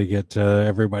hopefully get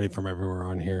everybody from everywhere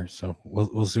on here. So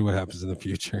we'll see what happens in the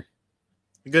future.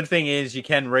 The good thing is you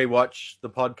can rewatch the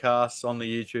podcasts on the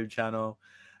YouTube channel.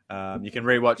 You can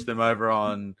rewatch them over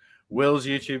on Will's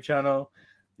YouTube channel.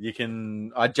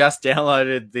 I just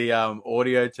downloaded the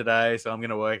audio today, so I'm going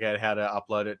to work out how to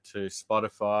upload it to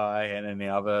Spotify and any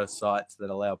other sites that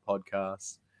allow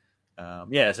podcasts.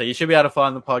 So you should be able to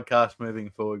find the podcast moving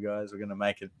forward, guys. We're going to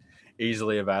make it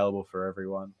easily available for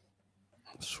everyone.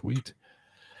 Sweet.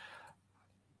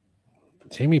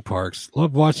 Jamie Parks,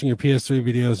 love watching your PS3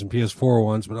 videos and PS4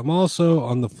 ones, but I'm also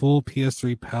on the full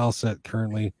PS3 PAL set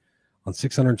currently on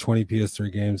 620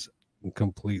 PS3 games and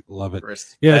complete. Love it.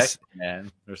 Respect, Yes, man.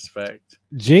 Respect.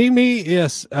 Jamie.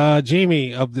 Yes,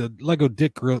 Jamie of the Lego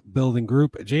Building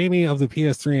Group. Jamie of the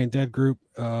PS3 and Dead Group.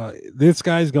 This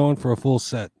guy's going for a full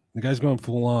set. The guy's going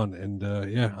full on, and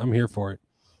yeah, I'm here for it.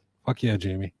 Fuck yeah,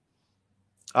 Jamie.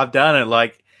 I've done it.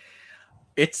 Like,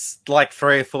 it's like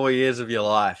 3 or 4 years of your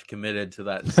life committed to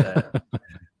that set.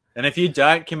 And if you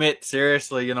don't commit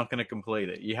seriously, you're not going to complete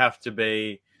it. You have to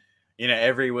be,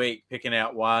 every week picking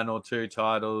out 1 or 2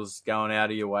 titles, going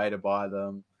out of your way to buy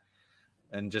them,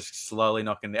 and just slowly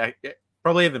knocking down.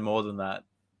 Probably even more than that.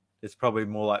 It's probably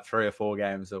more like 3 or 4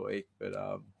 games a week. But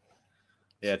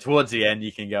yeah, towards the end,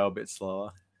 you can go a bit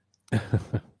slower.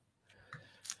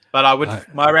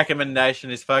 But my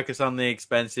recommendation is focus on the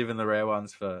expensive and the rare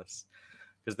ones first,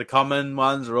 because the common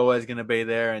ones are always going to be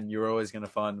there, and you're always going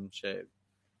to find them cheap.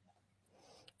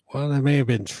 Well, that may have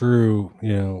been true,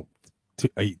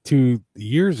 2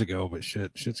 years ago, but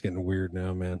shit's getting weird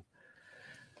now, man.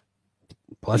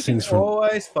 Blessings from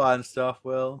always find stuff.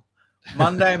 Will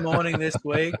Monday morning this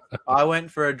week, I went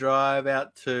for a drive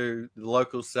out to the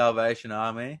local Salvation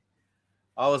Army.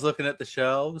 I was looking at the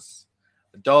shelves,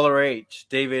 $1 each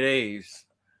DVDs,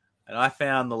 and I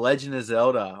found The Legend of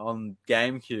Zelda on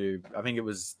GameCube. I think it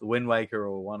was the Wind Waker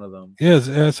or one of them. Yes,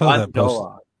 I saw that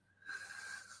post.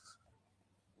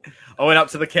 I went up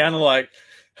to the counter like,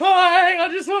 "Hi, I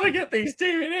just want to get these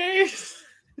DVDs."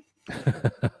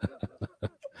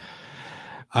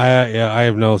 I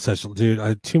have no such dude. I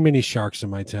have too many sharks in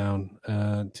my town.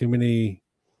 Too many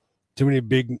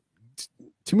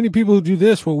people who do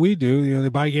this. What we do, they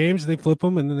buy games, they flip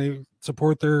them, and then they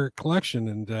support their collection.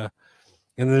 And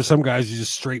there's some guys who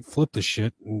just straight flip the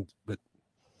shit. But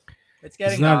it's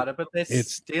getting harder. But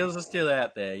there's deals are still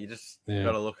out there. You just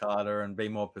got to look harder and be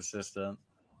more persistent.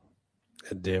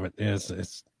 Damn it! Yeah,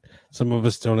 it's some of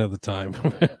us don't have the time,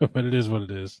 but it is what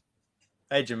it is.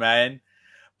 Hey, Jermaine.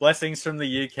 Blessings from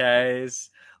the UKs.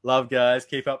 Love, guys.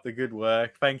 Keep up the good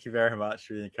work. Thank you very much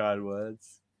for your kind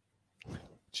words.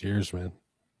 Cheers, man.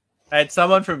 I had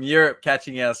someone from Europe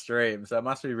catching our stream, so it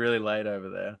must be really late over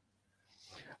there.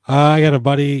 I got a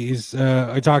buddy.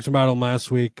 I talked about him last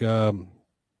week.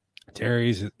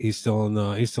 Terry, he's still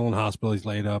in hospital. He's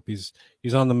laid up. He's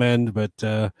on the mend, but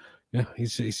yeah,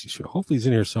 he's hopefully he's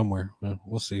in here somewhere.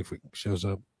 We'll see if he shows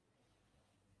up.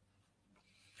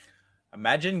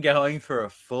 Imagine going for a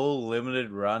full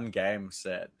limited run game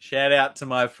set. Shout out to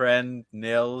my friend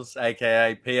Nils,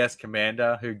 aka PS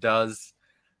Commander, who does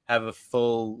have a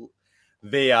full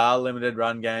VR limited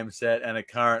run game set and a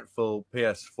current full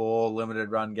PS4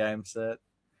 limited run game set.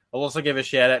 I'll also give a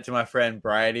shout out to my friend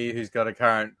Brady, who's got a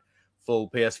current full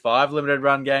PS5 limited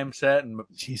run game set, and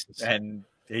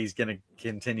he's going to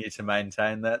continue to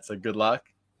maintain that. So good luck.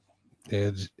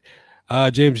 Yeah.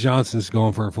 James Johnson's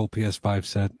going for a full PS5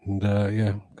 set, and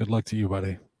yeah, good luck to you,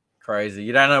 buddy. Crazy.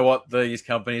 You don't know what these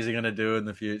companies are going to do in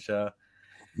the future.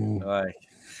 Like,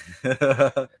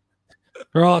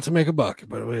 they're all out to make a buck,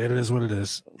 but it is what it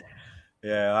is.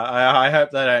 Yeah, I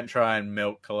hope they don't try and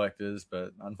milk collectors,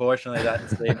 but unfortunately, that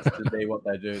seems to be what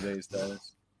they do these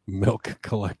days. Milk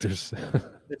collectors.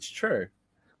 It's true.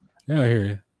 Yeah, I hear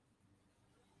you.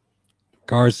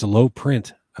 Regards to low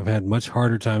print, I've had much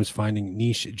harder times finding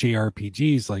niche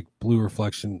JRPGs like Blue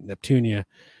Reflection, Neptunia,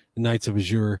 and Knights of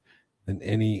Azure than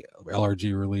any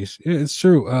LRG release. It's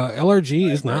true. LRG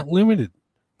is not limited.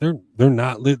 They're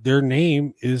not. Their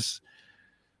name is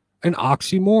an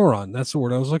oxymoron. That's the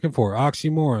word I was looking for.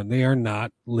 Oxymoron. They are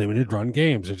not limited run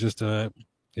games. It's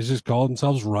just call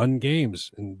themselves run games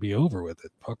and be over with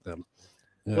it. Fuck them.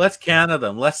 Yeah. Let's counter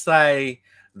them. Let's say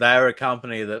they're a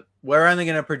company that we're only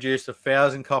going to produce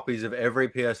 1,000 copies of every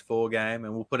PS4 game,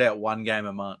 and we'll put out 1 game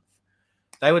a month.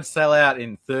 They would sell out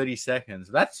in 30 seconds.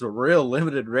 That's a real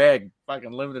limited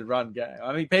fucking limited run game.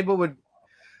 I mean, people would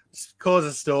cause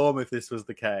a storm if this was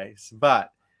the case.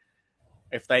 But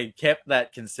if they kept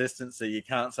that consistency, you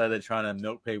can't say they're trying to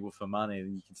milk people for money.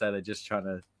 You can say they're just trying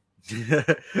to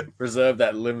preserve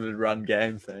that limited run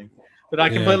game thing. But I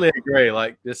completely agree.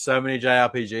 Like, there's so many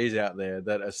JRPGs out there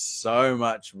that are so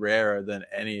much rarer than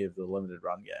any of the limited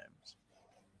run games.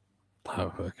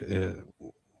 Oh, okay.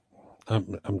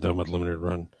 I'm done with limited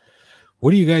run.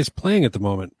 What are you guys playing at the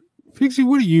moment? Fixie,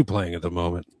 what are you playing at the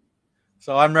moment?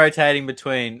 So I'm rotating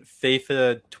between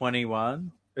FIFA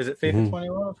 21. Is it FIFA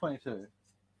 21 or 22?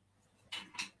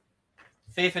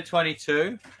 FIFA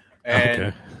 22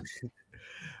 and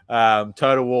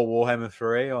Total War Warhammer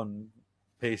 3 on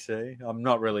PC. I'm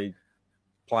not really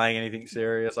playing anything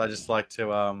serious. I just like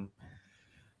to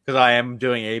because I am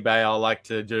doing eBay, I like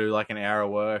to do like an hour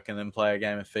of work and then play a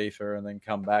game of FIFA and then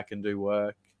come back and do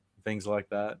work, things like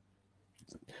that.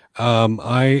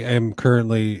 I am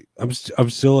currently I'm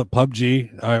still at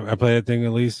PUBG. I play that thing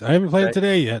at least. I haven't played it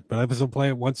today yet, but I still play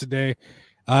it once a day.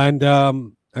 And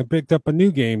I picked up a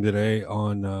new game today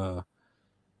on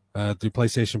through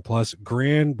PlayStation Plus,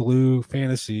 Grand Blue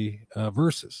Fantasy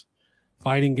Versus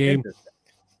fighting game.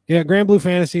 Yeah, Grand Blue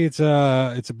Fantasy. It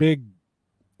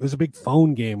was a big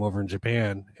phone game over in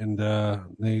Japan, and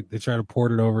they tried to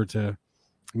port it over to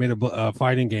made a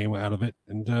fighting game out of it,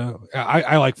 and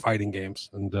I like fighting games.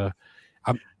 And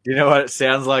you know what it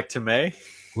sounds like to me?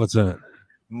 What's that?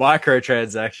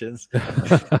 Microtransactions.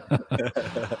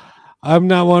 I'm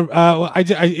not one.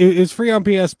 It's free on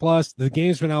PS Plus. The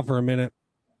game's been out for a minute.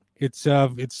 It's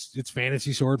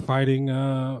fantasy sword fighting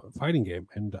game,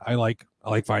 and I like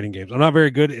fighting games. I'm not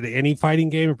very good at any fighting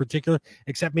game in particular,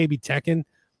 except maybe Tekken.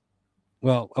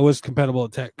 Well, I was competitive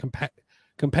at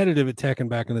Tekken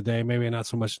back in the day. Maybe not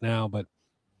so much now, but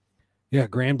yeah,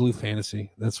 Grand Blue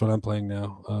Fantasy. That's what I'm playing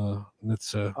now.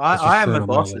 I am a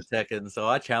boss at Tekken, so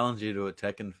I challenge you to a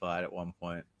Tekken fight at one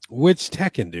point. Which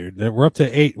Tekken, dude? We're up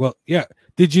to 8. Well, yeah.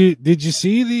 Did you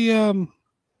see the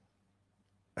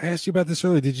I asked you about this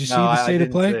earlier. Did you see the state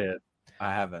of play? See it.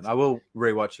 I haven't. I will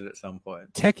rewatch it at some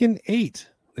point. Tekken 8.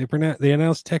 They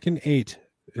announced Tekken 8,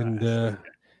 and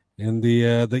and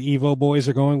the Evo boys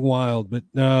are going wild. But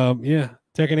yeah,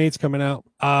 Tekken 8's coming out.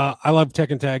 I love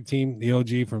Tekken Tag Team, the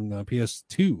OG from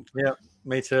PS2. Yeah,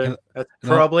 me too. That's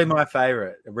probably my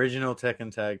favorite original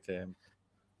Tekken Tag Team.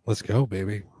 Let's go,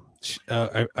 baby.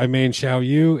 I main Xiao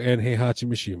Yu and Heihachi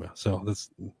Mishima. So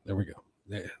there we go.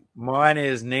 Yeah. Mine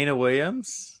is Nina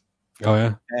Williams. Oh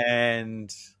yeah.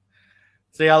 And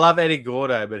see, I love Eddie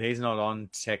Gordo, but he's not on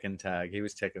Tekken Tag. He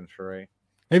was Tekken 3.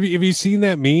 Have you seen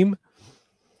that meme?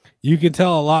 You can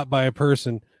tell a lot by a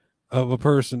person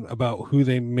about who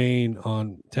they main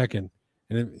on Tekken.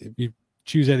 And if you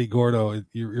choose Eddie Gordo,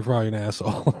 you're probably an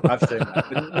asshole. I've seen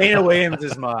that. Nina Williams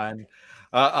is mine.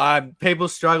 People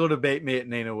struggle to beat me at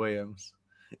Nina Williams.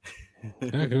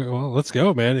 Okay, well, let's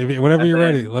go, man. Whenever you're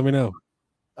ready, let me know.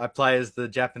 I play as the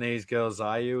Japanese girl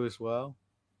Zayu as well.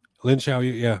 Lin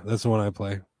Xiaoyu, yeah, that's the one I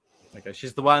play. Okay,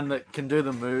 she's the one that can do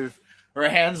the move. Her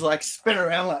hands like spin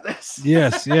around like this.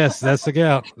 Yes, that's the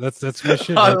gal. That's good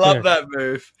shit. I love that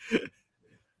move.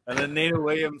 And then Nina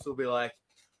Williams will be like,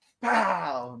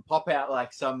 pow, and pop out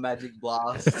like some magic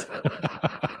blast.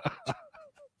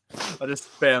 I just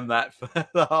spam that for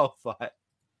the whole fight.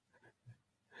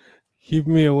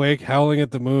 Keeping me awake, howling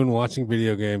at the moon, watching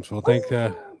video games. Well,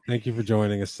 thank you for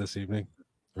joining us this evening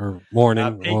or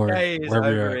morning. PK is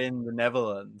over in the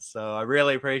Netherlands, so I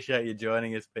really appreciate you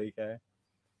joining us, PK.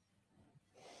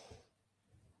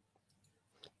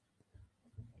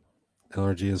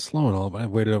 LRG is slow and all, but I've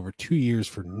waited over 2 years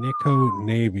for Nico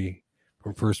Navy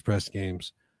from First Press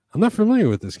Games. I'm not familiar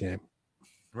with this game.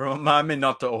 Remind me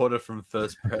not to order from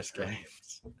First Press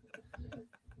Games.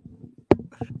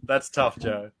 That's tough,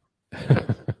 Joe.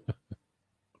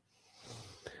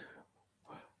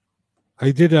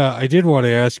 I did want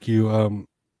to ask you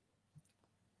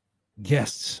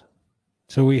guests.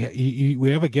 So we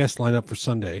have a guest lined up for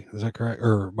Sunday. Is that correct?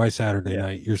 Or by Saturday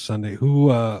night, your Sunday.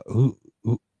 Who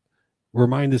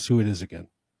remind us who it is again?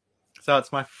 So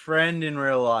it's my friend in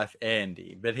real life,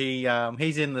 Andy, but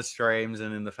he's in the streams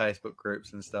and in the Facebook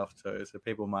groups and stuff too, so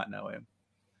people might know him.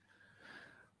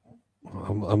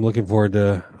 I'm looking forward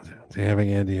to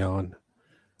having Andy on.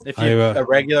 If you're a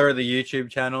regular of the YouTube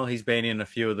channel, he's been in a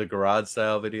few of the garage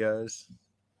sale videos.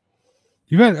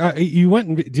 You went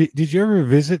and did you ever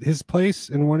visit his place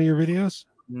in one of your videos?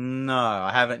 No,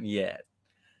 I haven't yet.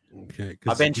 Okay,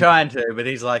 I've been trying to, but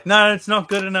he's like, no, it's not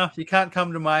good enough. You can't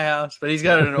come to my house. But he's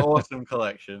got an awesome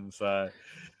collection, so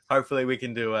hopefully we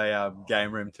can do a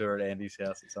game room tour at Andy's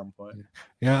house at some point.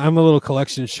 Yeah, I'm a little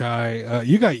collection shy.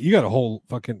 You got a whole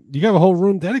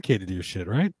room dedicated to your shit,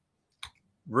 right?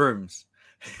 Rooms.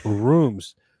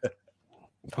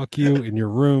 Fuck you in your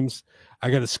rooms. I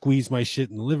got to squeeze my shit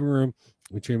in the living room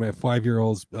between my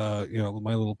 5-year-old's, My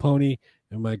Little Pony,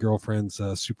 and my girlfriend's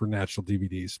Supernatural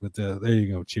DVDs. But there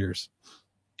you go. Cheers.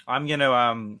 I'm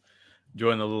gonna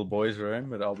join the little boys' room,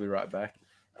 but I'll be right back.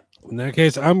 In that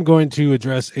case, I'm going to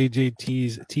address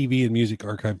AJT's TV and Music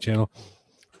Archive channel.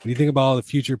 What do you think about all the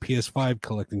future PS5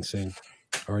 collecting scene?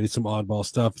 Already some oddball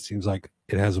stuff. It seems like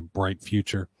it has a bright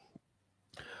future.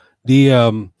 The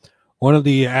one of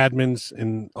the admins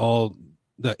in all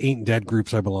the Ain't Dead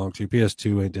groups I belong to,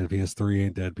 PS2 Ain't Dead, PS3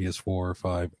 Ain't Dead, PS4,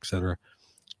 5, etc.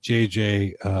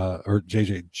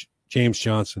 James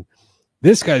Johnson.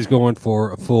 This guy's going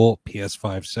for a full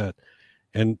PS5 set,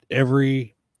 and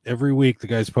every every week the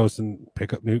guy's posting,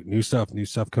 pick up new stuff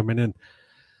coming in.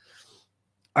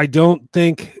 I don't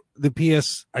think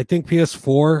I think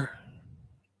PS4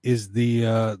 is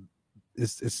the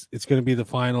it's going to be the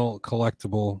final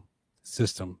collectible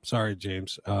system. Sorry,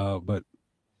 James, but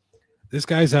this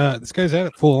guy's at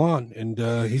it full on, and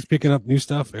he's picking up new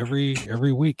stuff every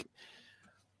week.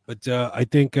 But I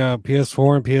think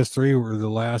PS4 and PS3 were the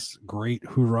last great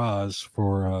hurrahs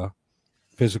for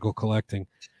physical collecting.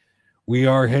 We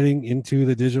are heading into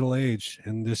the digital age,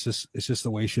 and it's just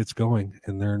the way shit's going,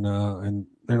 and they're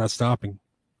not stopping.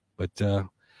 But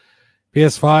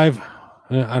PS5,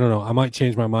 I don't know. I might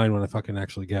change my mind when I fucking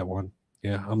actually get one.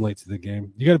 Yeah, I'm late to the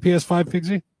game. You got a PS5,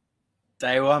 Figsy?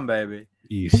 Day one, baby.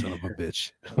 You son of a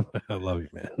bitch. I love you,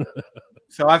 man.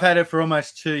 So I've had it for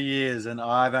almost 2 years, and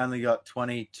I've only got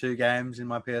 22 games in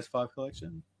my PS5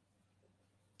 collection.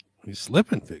 You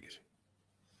slipping, Figsy.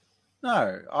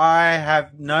 No, I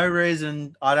have no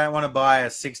reason. I don't want to buy a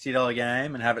 $60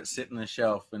 game and have it sit on the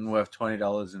shelf and worth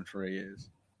 $20 in 3 years.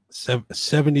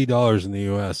 $70 in the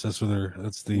US. That's what they're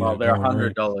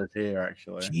 $100 here,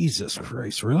 actually. Jesus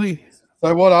Christ, really?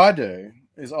 So what I do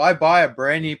is I buy a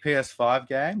brand new PS5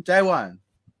 game day one.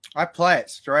 I play it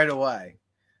straight away,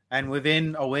 and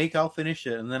within a week I'll finish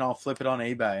it, and then I'll flip it on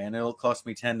eBay, and it'll cost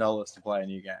me $10 to play a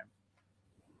new game.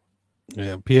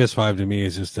 Yeah, PS5 to me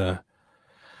is just I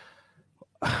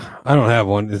don't have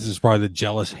one. This is probably the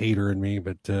jealous hater in me,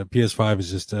 but PS5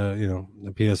 is just the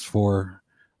PS4,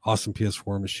 awesome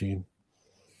PS4 machine.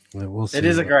 We'll see. It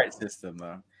is a great system,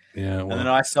 though. Yeah. Well, and then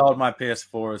I sold my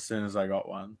PS4 as soon as I got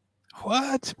one.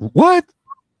 What?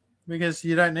 Because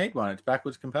you don't need one. It's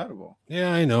backwards compatible.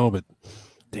 Yeah, I know, but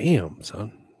damn,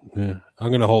 son. Yeah,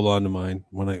 I'm gonna hold on to mine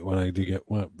when I do get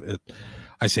one.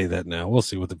 I say that now. We'll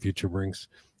see what the future brings.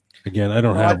 Again, I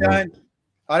don't have one.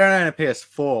 I don't own a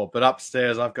PS4, but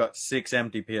upstairs I've got 6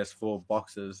 empty PS4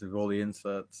 boxes with all the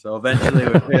inserts. So eventually,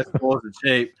 when PS4s are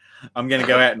cheap, I'm going to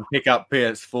go out and pick up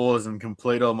PS4s and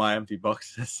complete all my empty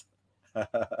boxes.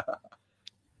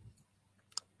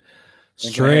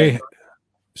 Stray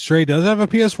does have a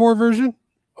PS4 version?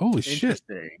 Holy shit!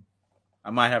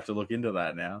 I might have to look into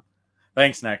that now.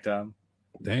 Thanks, Nectar.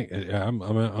 Dang, yeah, I'm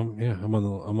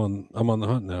on the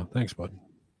hunt now. Thanks, bud.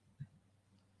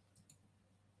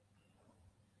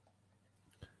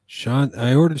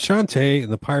 I ordered Shantae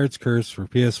and the Pirate's Curse for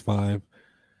PS5.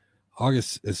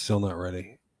 August is still not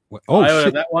ready. I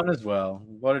ordered that one as well.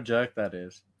 What a joke that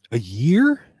is. A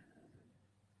year?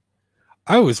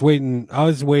 I was waiting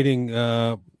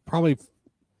probably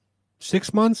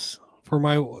 6 months for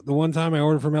the one time I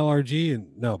ordered from LRG,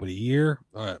 and no, but a year?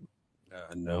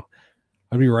 No.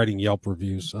 I'd be writing Yelp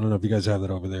reviews. I don't know if you guys have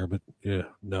that over there, but yeah,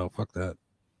 no, fuck that.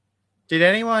 Did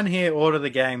anyone here order the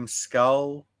game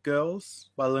Skull Girls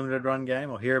by Limited Run Game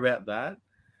or hear about that?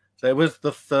 So it was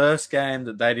the first game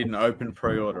that they didn't open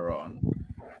pre-order on,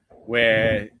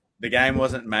 where the game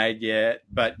wasn't made yet,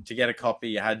 but to get a copy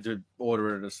you had to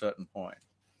order it at a certain point.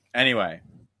 Anyway,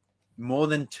 more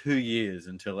than 2 years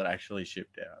until it actually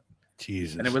shipped out.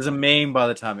 Jesus. And it was a meme by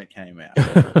the time it came out.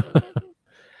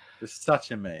 It's such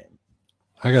a meme.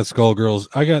 I got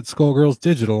Skullgirls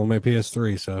digital on my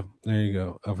PS3, so there you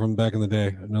go. From back in the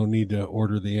day. No need to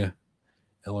order the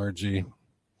LRG.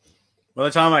 By the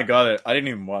time I got it, I didn't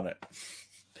even want it.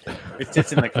 It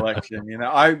sits in the collection.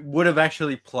 I would have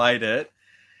actually played it.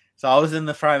 So I was in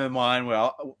the frame of mind where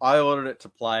I ordered it to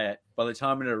play it. By the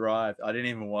time it arrived, I didn't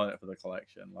even want it for the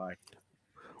collection.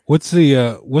 What's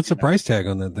the price tag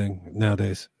on that thing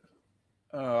nowadays?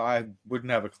 I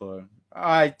wouldn't have a clue.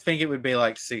 I think it would be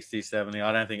like 60, 70.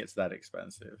 I don't think it's that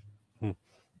expensive.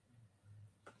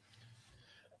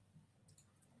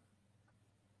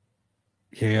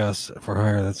 Chaos for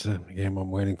Hire. That's the game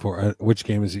I'm waiting for. Which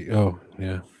game is he? Oh,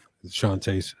 yeah. It's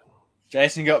Shantae's.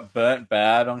 Jason got burnt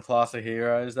bad on Class of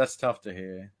Heroes. That's tough to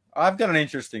hear. I've got an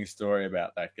interesting story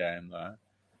about that game, though.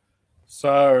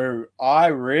 So I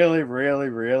really, really,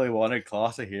 really wanted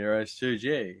Class of Heroes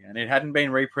 2G, and it hadn't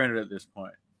been reprinted at this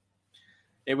point.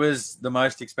 It was the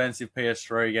most expensive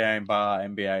PS3 game by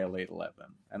NBA Elite 11.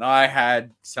 And I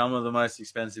had some of the most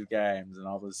expensive games, and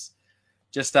I was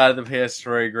just started the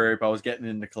PS3 group. I was getting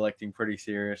into collecting pretty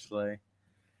seriously.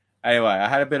 Anyway, I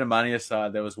had a bit of money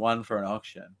aside. There was one for an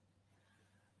auction.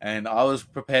 And I was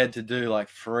prepared to do like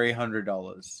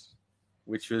 $300,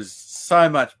 which was so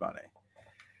much money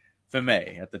for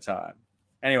me at the time.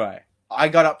 Anyway, I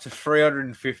got up to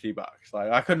 $350.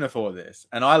 I couldn't afford this.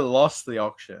 And I lost the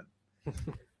auction.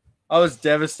 I was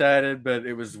devastated, but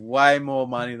it was way more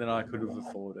money than I could have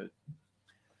afforded.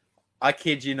 I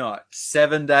kid you not.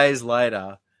 7 days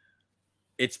later,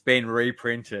 it's been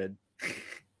reprinted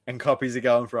and copies are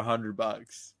going for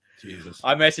 $100. Jesus.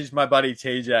 I messaged my buddy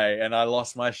TJ and I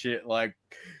lost my shit. Like,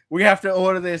 we have to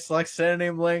order this. Like, sending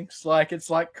him links. Like, it's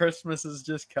like Christmas has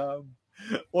just come.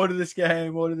 Order this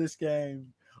game. Order this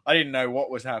game. I didn't know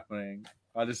what was happening.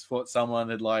 I just thought someone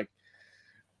had like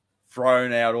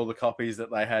thrown out all the copies that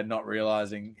they had, not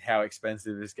realizing how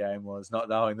expensive this game was, not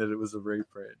knowing that it was a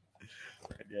reprint.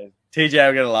 Yeah, TJ,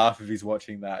 I'm gonna laugh if he's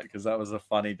watching that because that was a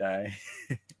funny day.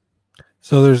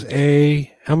 So there's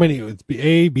how many? It's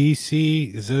A, B,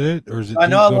 C. Is it or is it? I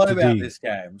know a lot to about D? this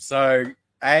game. So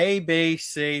A, B,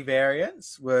 C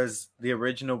variants was the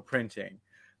original printing.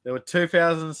 There were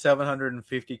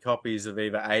 2,750 copies of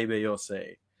either A, B, or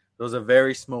C. There was a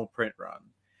very small print run.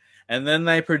 And then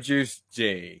they produced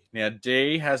D. Now,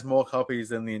 D has more copies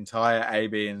than the entire A,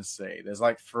 B, and C. There's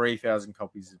like 3,000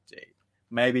 copies of D,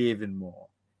 maybe even more.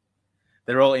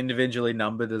 They're all individually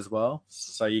numbered as well,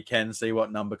 so you can see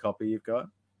what number copy you've got.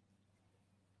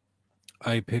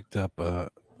 I picked up, I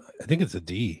think it's a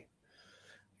D.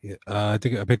 Yeah, I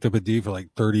think I picked up a D for like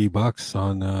 $30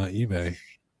 on eBay.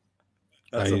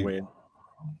 That's a weird.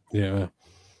 Yeah.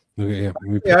 Yeah,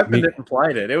 I opened it and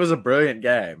played it. It was a brilliant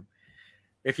game.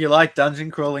 If you like dungeon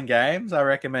crawling games, I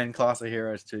recommend Class of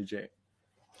Heroes 2G.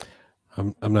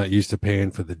 I'm not used to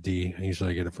paying for the D. I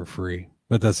usually get it for free,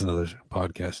 but that's another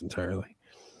podcast entirely.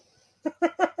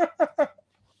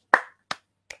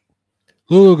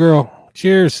 Lulu girl,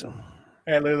 cheers.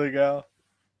 Hey, Lulu girl.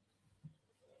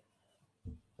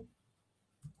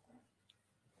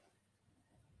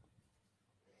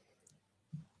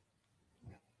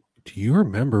 Do you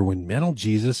remember when Metal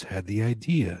Jesus had the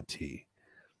idea, T?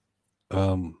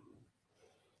 Are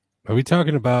we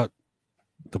talking about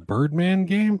the Birdman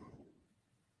game?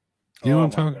 Do you know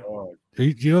what I'm talking? Do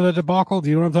you know that debacle? Do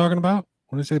you know what I'm talking about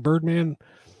when I say Birdman?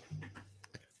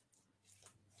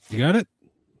 You got it?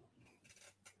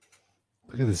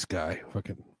 Look at this guy.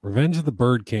 Fucking Revenge of the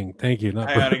Bird King. Thank you.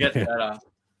 Hang on, it gets better.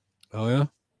 Oh, yeah?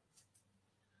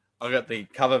 I got the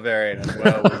cover variant as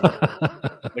well.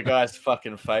 The guy's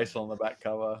fucking face on the back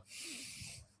cover.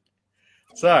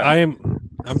 So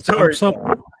I'm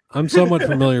somewhat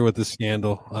familiar with the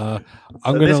scandal.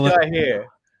 This guy here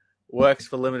works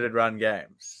for limited run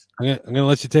games. I'm gonna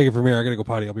let you take it from here. I gotta go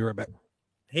potty. I'll be right back.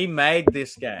 He made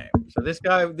this game. So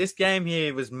this game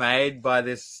here was made by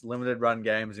this limited run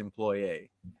games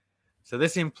employee. So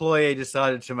this employee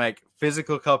decided to make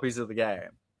physical copies of the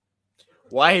game.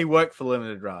 Why he worked for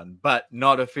limited run, but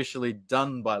not officially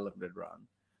done by limited run.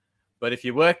 But if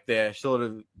you work there, sort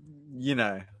of, you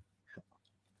know,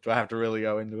 do I have to really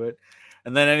go into it?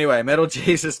 And then anyway, Metal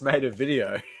Jesus made a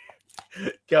video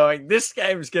going, this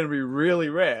game is going to be really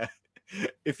rare.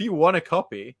 If you want a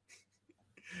copy,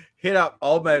 hit up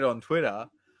Old Mate on Twitter,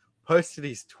 posted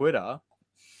his Twitter.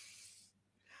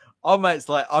 Old Mate's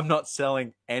like, I'm not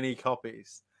selling any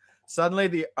copies. Suddenly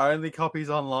the only copies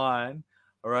online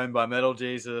are owned by Metal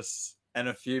Jesus and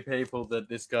a few people that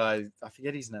this guy, I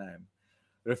forget his name,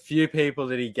 but a few people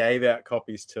that he gave out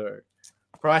copies to.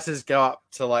 Prices go up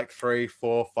to like $3,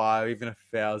 $4, $5, even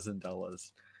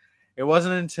 $1,000. It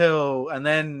wasn't until, and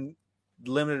then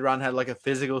Limited Run had like a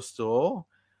physical store,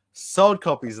 sold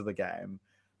copies of the game.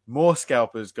 More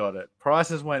scalpers got it.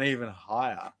 Prices went even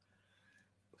higher.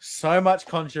 So much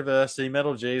controversy.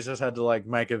 Metal Jesus had to like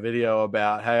make a video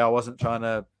about, hey, I wasn't trying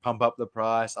to pump up the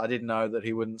price. I didn't know that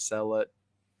he wouldn't sell it.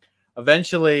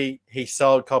 Eventually, he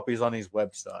sold copies on his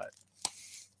website.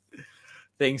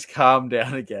 Things calmed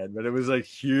down again, but it was a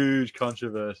huge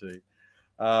controversy.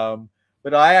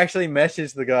 But I actually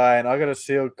messaged the guy and I got a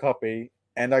sealed copy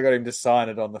and I got him to sign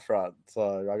it on the front.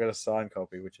 So I got a signed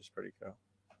copy, which is pretty cool.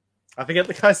 I forget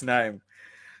the guy's name.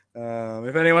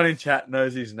 If anyone in chat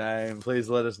knows his name, please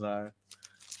let us know.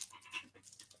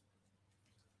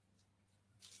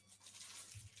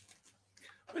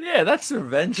 But yeah, that's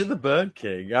Revenge of the Bird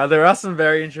King. There are some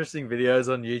very interesting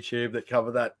videos on YouTube that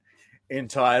cover that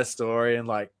entire story in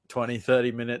like 20,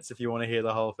 30 minutes if you want to hear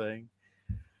the whole thing.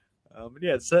 But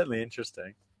yeah, it's certainly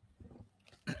interesting.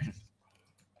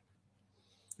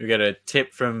 We got a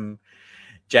tip from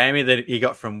Jamie that he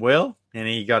got from Will, and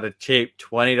he got a cheap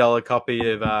 $20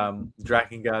 copy of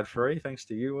Drakengard free, thanks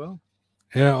to you, Will.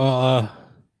 Yeah, well,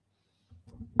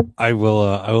 I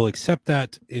will accept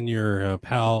that in your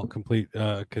PAL complete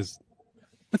because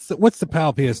what's the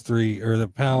PAL PS3 or the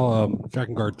PAL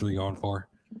Drakengard 3 on for?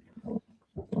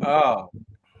 Oh,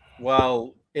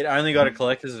 well, it only got a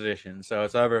collector's edition, so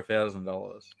it's over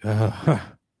 $1,000.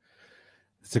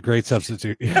 It's a great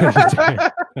substitute.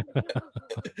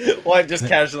 Like just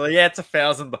casually, yeah, it's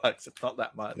 $1,000. It's not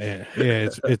that much. Yeah,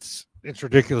 it's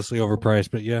ridiculously overpriced,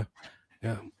 but yeah.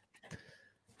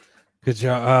 Good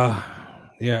job.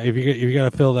 Yeah, if you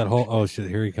got to fill that whole. Oh shit!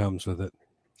 Here he comes with it.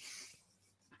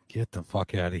 Get the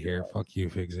fuck out of here. Fuck you,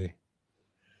 Figsy.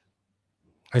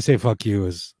 I say fuck you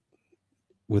as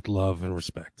with love and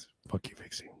respect. Fuck you,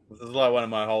 Figsy. This is like one of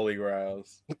my holy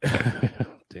grails.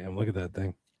 Damn, look at that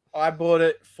thing. I bought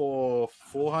it for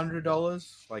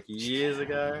 $400 like years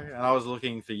ago, and I was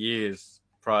looking for years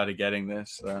prior to getting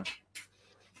this. So.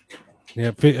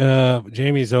 Yeah,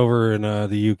 Jamie's over in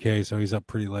the UK, so he's up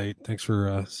pretty late. Thanks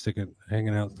for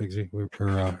hanging out, Figsy.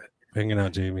 Hanging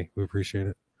out, Jamie. We appreciate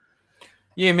it.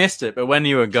 You missed it, but when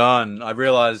you were gone, I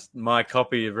realized my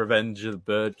copy of Revenge of the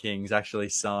Bird King is actually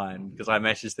signed because I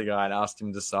messaged the guy and asked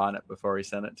him to sign it before he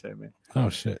sent it to me. Oh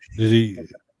shit! Did he?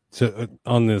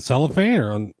 On the cellophane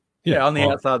or on? Yeah, on the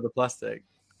outside of the plastic.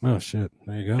 Oh shit!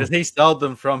 There you go. Because he stole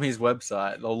them from his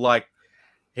website, or like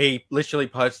he literally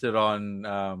posted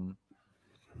on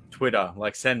Twitter,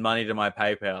 like send money to my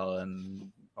PayPal,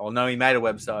 and no, he made a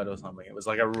website or something. It was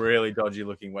like a really dodgy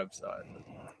looking website.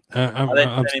 I then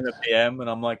sent him a PM, and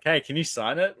I'm like, "Hey, can you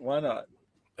sign it? Why not?"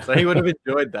 So he would have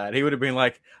enjoyed that. He would have been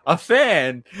like a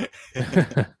fan.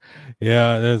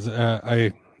 Yeah, there's.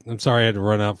 I'm sorry I had to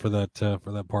run out for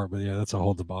that part, but yeah, that's a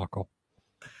whole debacle.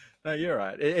 No, you're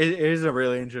right. It is a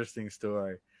really interesting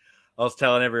story. I was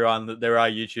telling everyone that there are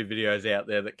YouTube videos out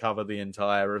there that cover the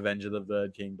entire Revenge of the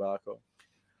Bird King debacle.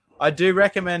 I do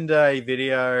recommend a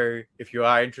video if you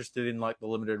are interested in like the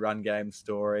limited run game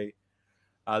story.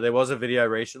 There was a video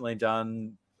recently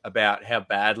done about how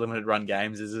bad Limited Run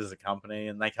Games is as a company,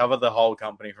 and they cover the whole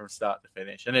company from start to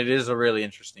finish. And it is a really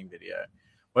interesting video.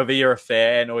 Whether you're a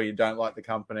fan or you don't like the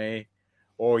company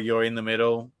or you're in the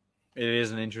middle, it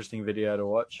is an interesting video to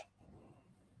watch.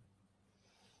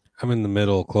 I'm in the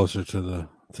middle, closer to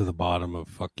the bottom of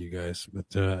fuck you guys,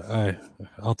 but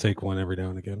I'll take one every now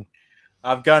and again.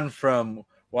 I've gone from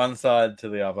one side to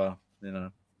the other, you know.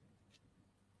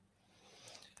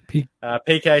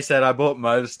 PK said, I bought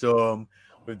Motorstorm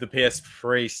with the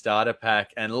PS3 starter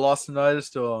pack and lost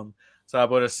Motorstorm. So I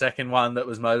bought a second one that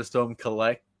was Motorstorm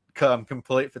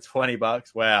complete for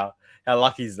 $20. Wow. How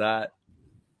lucky is that?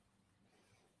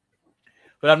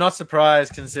 But I'm not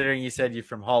surprised considering you said you're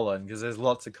from Holland because there's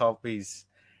lots of copies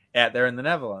out there in the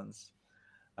Netherlands.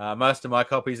 Most of my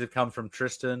copies have come from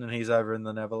Tristan and he's over in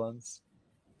the Netherlands.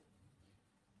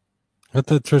 What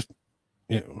the Tristan?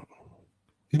 Yeah.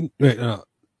 Wait,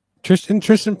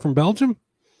 Tristan from Belgium?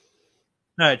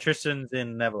 No, Tristan's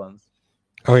in Netherlands.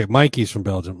 Oh, wait, Mikey's from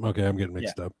Belgium. Okay, I'm getting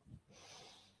mixed up.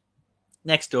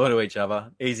 Next door to each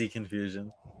other. Easy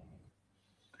confusion.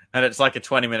 And it's like a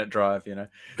 20-minute drive, you know.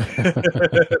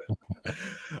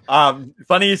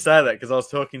 Funny you say that because I was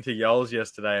talking to Yoles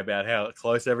yesterday about how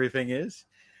close everything is.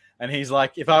 And he's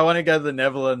like, if I want to go to the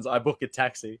Netherlands, I book a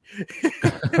taxi.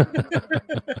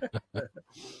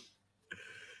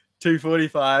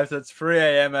 2:45, so it's 3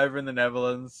 a.m. over in the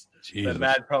Netherlands. But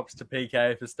mad props to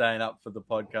PK for staying up for the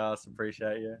podcast.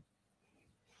 Appreciate you.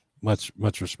 Much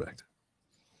respect.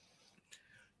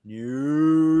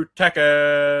 New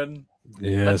Tekken.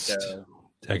 Yes,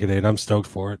 Tekken 8. I'm stoked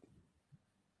for it.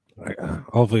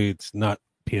 Hopefully it's not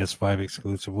PS5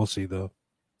 exclusive. We'll see, though.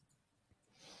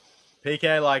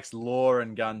 PK likes lore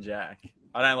and Gunjack.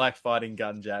 I don't like fighting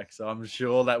Gunjack, so I'm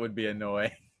sure that would be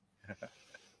annoying.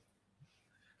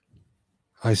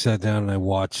 I sat down and I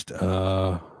watched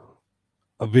a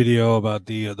video about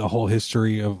the whole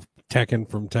history of Tekken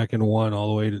from Tekken 1 all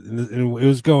the way to, and it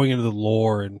was going into the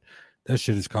lore, and that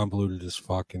shit is convoluted as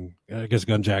fuck. And I guess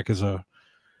Gunjack is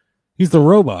he's the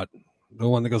robot, the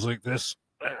one that goes like this,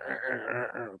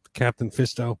 Captain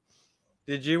Fisto.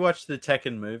 Did you watch the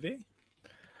Tekken movie?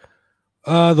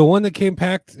 The one that came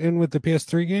packed in with the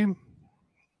PS3 game?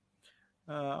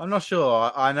 I'm not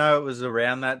sure. I know it was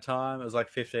around that time. It was like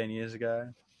 15 years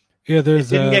ago. Yeah, it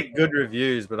didn't get good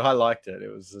reviews, but I liked it. It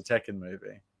was a Tekken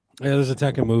movie. Yeah, there's a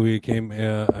Tekken movie. It came.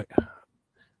 I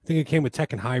think it came with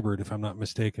Tekken Hybrid, if I'm not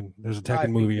mistaken. There's a Tekken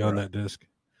movie on that disc.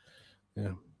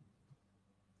 Yeah.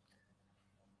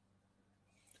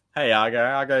 Hey,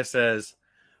 Argo says,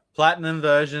 platinum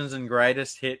versions and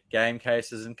greatest hit game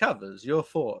cases and covers. Your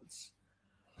thoughts?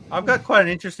 I've got quite an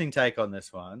interesting take on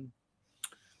this one.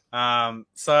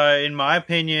 So in my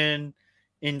opinion,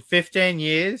 in 15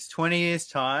 years, 20 years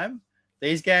time,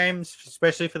 these games,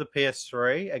 especially for the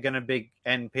PS3, are going to be,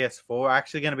 and PS4, are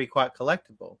actually going to be quite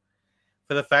collectible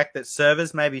for the fact that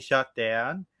servers may be shut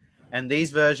down and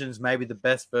these versions may be the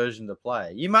best version to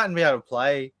play. You mightn't be able to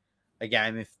play a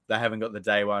game if they haven't got the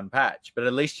day one patch, but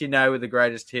at least you know with the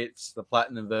greatest hits, the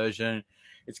platinum version,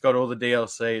 it's got all the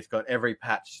DLC, it's got every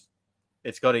patch,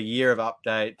 it's got a year of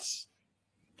updates.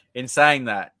 In saying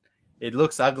that, it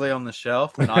looks ugly on the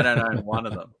shelf, and I don't own one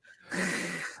of them.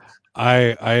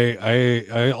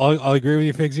 I'll agree with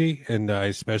you, Figsy, and I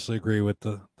especially agree with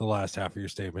the last half of your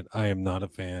statement. I am not a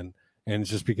fan, and it's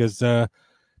just because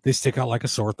they stick out like a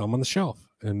sore thumb on the shelf.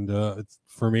 And it's,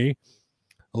 for me,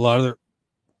 a lot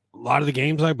of the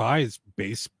games I buy is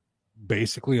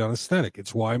basically on aesthetic.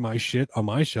 It's why my shit on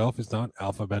my shelf is not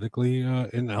alphabetically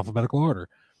in alphabetical order.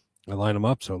 I line them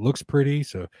up so it looks pretty.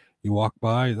 So you walk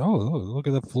by, oh, look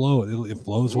at the flow. It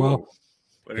flows well.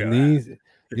 Look And at that.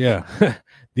 yeah,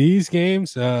 these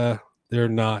games, they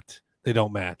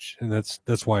don't match, and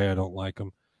that's why I don't like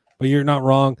them. But you're not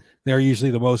wrong. They're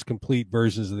usually the most complete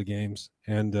versions of the games,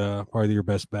 and probably your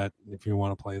best bet if you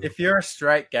want to play them. If you're a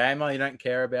straight gamer, you don't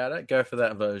care about it, go for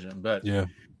that version. But Yeah,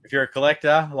 if you're a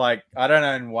collector, like I don't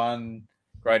own one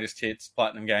greatest hits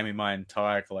platinum game in my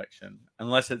entire collection,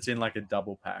 unless it's in like a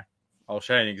double pack. I'll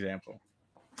show you an example.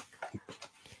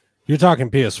 you're talking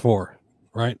PS4,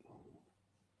 right?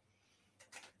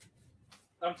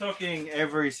 I'm talking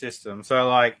every system. So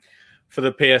like for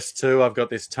the PS2, I've got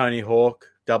this Tony Hawk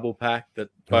double pack that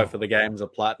both of the games are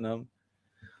platinum.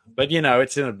 But you know,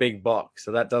 it's in a big box,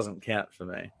 so that doesn't count for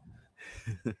me.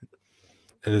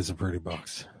 It is a pretty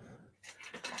box.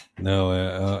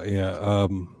 No, yeah.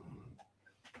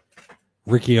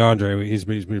 Ricky Andre, he's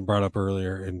been brought up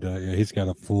earlier, and yeah, he's got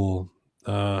a full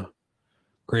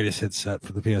greatest hit set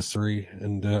for the PS3,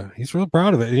 and he's real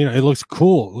proud of it. You know, it looks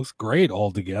cool, it looks great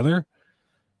all together,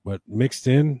 but mixed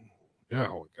in,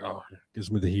 oh god,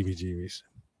 gives me the heebie-jeebies.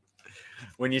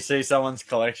 When you see someone's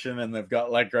collection and they've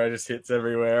got like greatest hits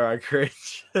everywhere, I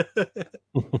cringe.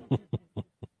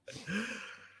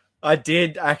 I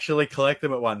did actually collect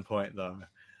them at one point though.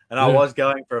 And I was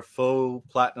going for a full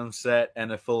platinum set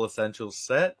and a full essentials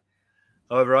set.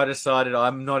 However, I decided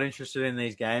I'm not interested in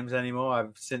these games anymore.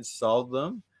 I've since sold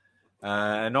them.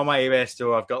 And on my eBay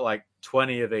store, I've got like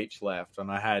 20 of each left.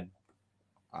 And I had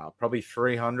probably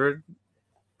 300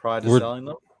 prior to selling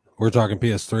them. We're talking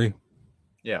PS3?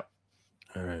 Yeah.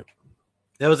 All right.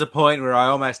 There was a point where I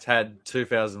almost had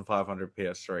 2,500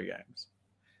 PS3 games.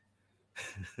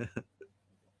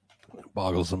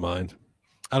 Boggles the mind.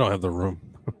 I don't have the room.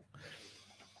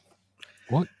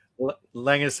 What?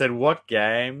 Langer said, what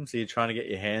games are you trying to get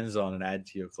your hands on and add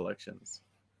to your collections?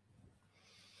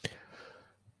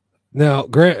 Now,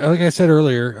 like I said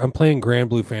earlier, I'm playing Grand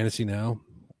Blue Fantasy now.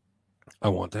 I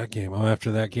want that game. I'm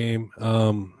after that game.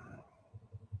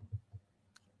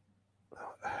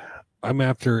 I'm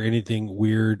after anything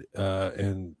weird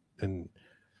and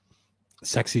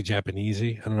sexy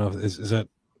Japanesey. I don't know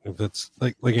if that's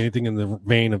like anything in the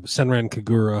vein of Senran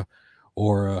Kagura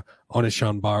or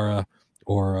Onishanbara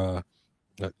or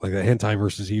like the Hentai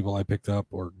versus Evil I picked up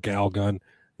or Galgun.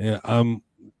 Yeah, I'm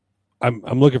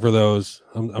looking for those.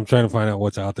 I'm trying to find out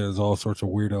what's out there. There's all sorts of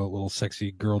weirdo little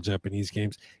sexy girl Japanese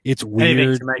games. It's weird.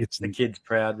 Anything to make the kids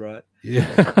proud, right?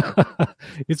 Yeah.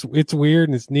 it's weird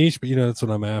and it's niche, but you know that's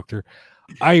what I'm after.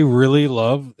 I really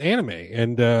love anime,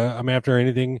 and I'm after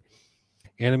anything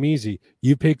animeasy.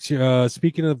 You picked.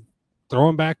 Speaking of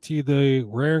throwing back to you the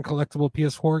rare and collectible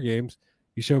PS4 games,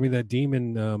 you showed me that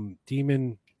Demon.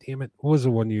 Damn it! What was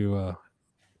the one you?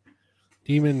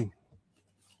 Demon.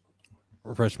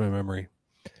 Refresh my memory.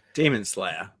 Demon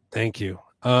Slayer. Thank you.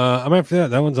 I'm after that.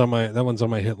 That one's on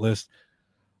my hit list.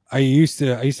 I used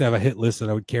to have a hit list that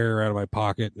I would carry around in my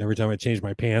pocket, and every time I changed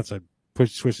my pants, I'd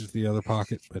switch it to the other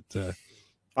pocket. But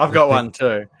I've got one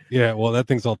too. Yeah, well, that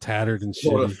thing's all tattered and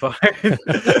shit. What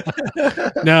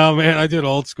No, man, I did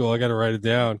old school. I got to write it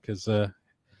down because.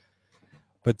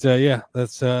 But yeah,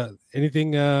 that's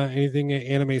anything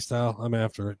anime style. I'm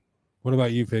after it. What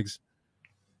about you, Figs?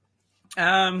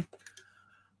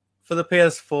 For the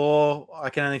PS4, I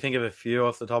can only think of a few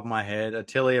off the top of my head.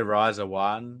 Atelier Ryza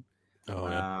 1. Oh,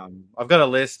 yeah. I've got a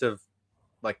list of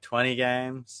like 20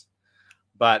 games,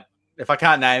 but if I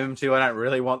can't name them to you, I don't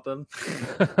really want them.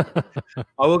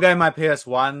 I will go my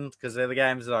PS1 because they're the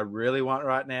games that I really want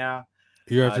right now.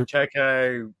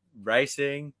 Choco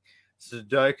Racing,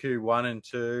 Sudoku 1 and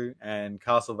 2, and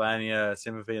Castlevania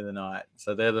Symphony of the Night.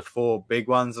 So they're the four big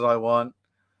ones that I want.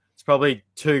 It's probably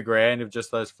 $2,000 of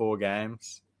just those four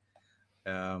games.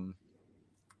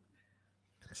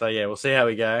 So yeah, we'll see how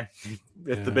we go.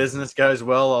 If the business goes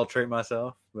well, I'll treat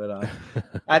myself. But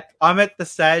I'm at the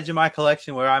stage in my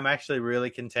collection where I'm actually really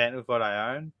content with what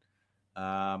I own.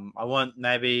 I want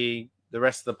maybe the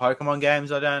rest of the Pokemon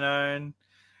games I don't own,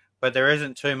 but there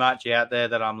isn't too much out there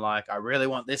that I'm like, I really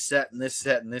want this set and this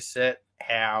set and this set.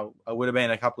 How I would have been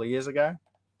a couple of years ago.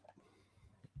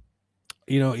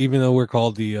 You know, even though we're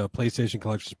called the PlayStation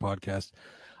Collections Podcast,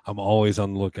 I'm always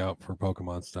on the lookout for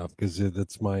Pokemon stuff because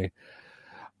that's my.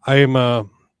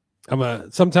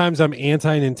 Sometimes I'm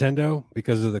anti Nintendo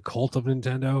because of the cult of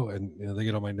Nintendo, and they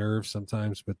get on my nerves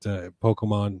sometimes. But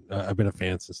Pokemon, I've been a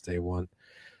fan since day one.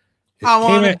 It I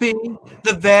came want to at. be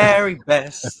the very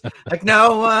best, like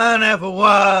no one ever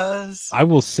was. I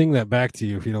will sing that back to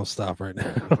you if you don't stop right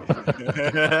now.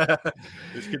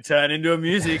 This could turn into a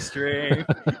music stream.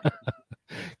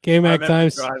 Came I at remember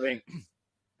times.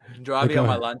 driving on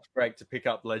my lunch break to pick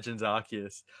up Legends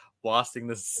Arceus, blasting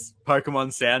this Pokemon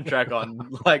soundtrack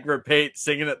on like repeat,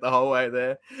 singing it the whole way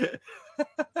there.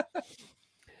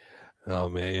 Oh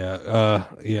man, yeah.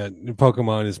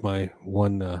 Pokemon is my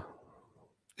one.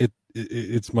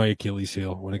 It's my Achilles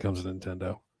heel when it comes to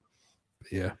Nintendo.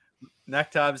 Yeah.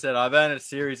 Naktab said, I've owned a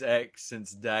Series X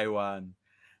since day one,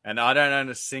 and I don't own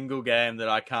a single game that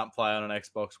I can't play on an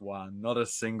Xbox One. Not a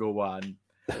single one.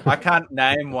 I can't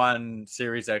name one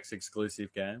Series X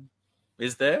exclusive game.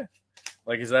 Is there?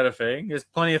 Like, is that a thing? There's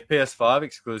plenty of PS5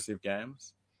 exclusive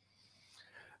games.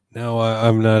 No,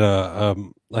 I'm not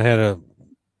I had a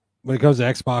when it comes to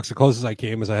Xbox, the closest I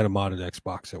came is I had a modded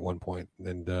Xbox at one point,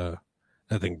 and that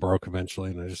thing broke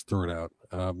eventually, and I just threw it out.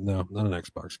 No, not an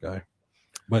Xbox guy.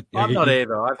 But I'm not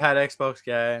either. I've had Xbox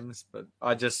games, but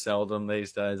I just sell them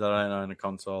these days. I don't own a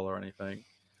console or anything.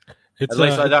 At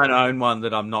least I don't own one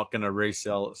that I'm not going to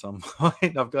resell at some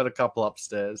point. I've got a couple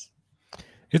upstairs.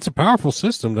 It's a powerful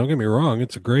system. Don't get me wrong.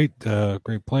 It's a great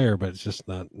player, but it's just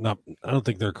not. I don't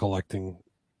think they're collecting.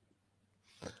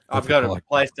 I've got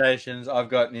PlayStations. I've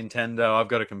got Nintendo. I've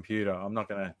got a computer. I'm not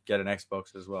going to get an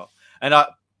Xbox as well. And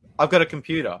I've got a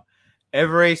computer.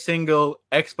 Every single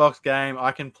Xbox game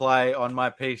I can play on my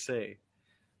PC.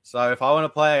 So if I want to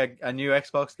play a new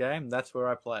Xbox game, that's where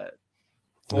I play it.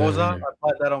 Forza, I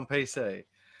played that on PC.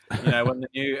 When the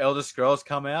new Elder Scrolls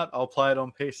come out, I'll play it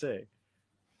on PC.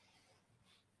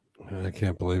 I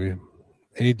can't believe you.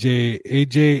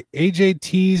 AJT's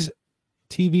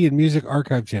TV and Music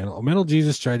Archive channel. Metal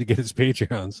Jesus tried to get his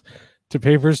Patreons to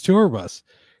pay for his tour bus.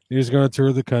 He was going to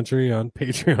tour the country on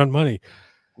Patreon money.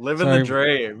 Living the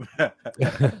dream.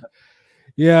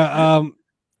 Yeah,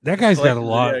 that guy's got a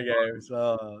lot.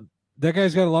 That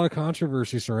guy's got a lot of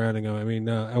controversy surrounding him. I mean,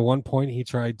 at one point he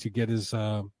tried to get his.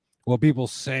 People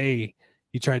say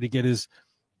he tried to get his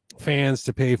fans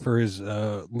to pay for his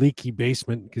leaky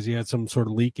basement because he had some sort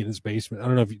of leak in his basement. I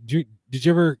don't know if did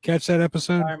you ever catch that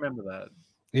episode? I remember that.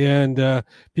 Yeah, and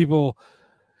people,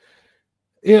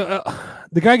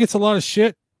 the guy gets a lot of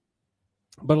shit.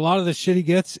 But a lot of the shit he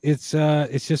gets, it's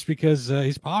just because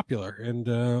he's popular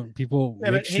and people. Yeah,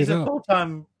 but he's a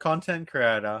full-time content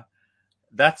creator.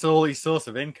 That's all his source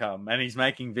of income, and he's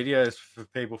making videos for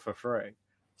people for free.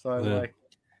 So,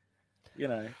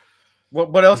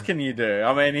 what else can you do?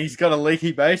 I mean, he's got a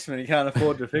leaky basement; he can't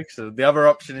afford to fix it. The other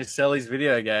option is sell his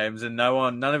video games, and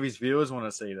none of his viewers want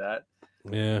to see that.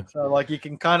 Yeah. So, you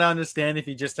can kind of understand if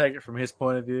you just take it from his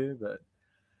point of view, but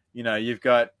you've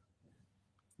got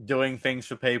doing things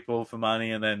for people for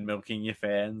money and then milking your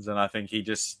fans, and I think he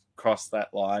just crossed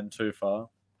that line too far.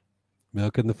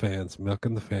 Milking the fans.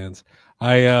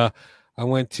 I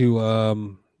went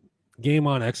to Game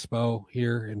On Expo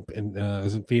here in I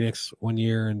was in Phoenix one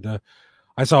year, and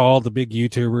I saw all the big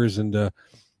YouTubers, and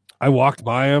I walked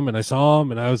by him and I saw him,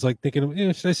 and I was like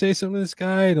thinking, should I say something to this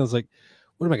guy? And I was like,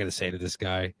 what am I going to say to this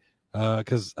guy?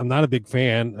 Because I'm not a big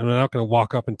fan, and I'm not going to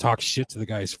walk up and talk shit to the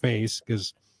guy's face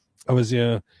because I was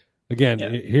here's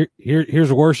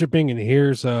worshiping, and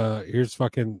here's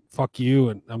fucking fuck you,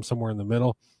 and I'm somewhere in the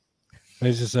middle. I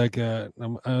was just like I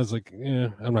was like,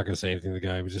 I'm not gonna say anything to the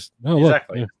guy. I was just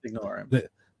exactly. Look, ignore him.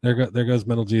 There goes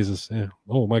Metal Jesus. Yeah.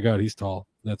 Oh my God, he's tall.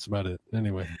 That's about it.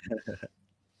 Anyway.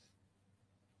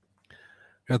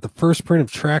 Got the first print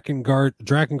of Drakengard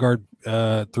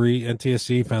 3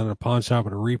 NTSC found in a pawn shop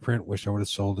in a reprint. Wish I would have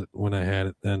sold it when I had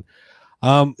it then.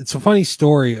 It's a funny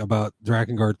story about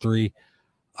Drakengard 3.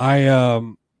 I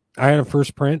had a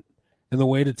first print, and the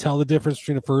way to tell the difference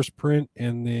between a first print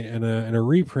and a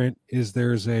reprint is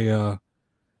there's an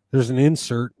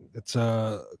insert. It's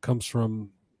comes from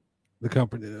the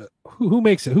company. Who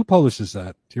makes it? Who publishes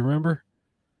that? Do you remember?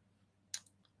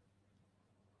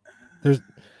 There's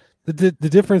the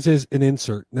difference is an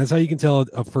insert. And that's how you can tell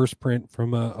a first print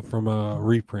from a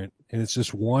reprint. And it's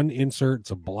just one insert.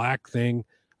 It's a black thing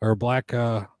or a black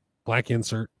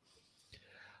insert.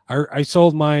 I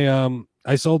sold my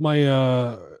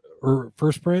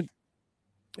first print,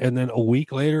 and then a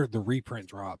week later the reprint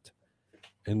dropped,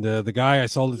 and the guy I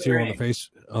sold it to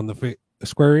on the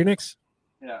Square Enix.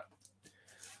 Yeah,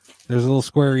 there's a little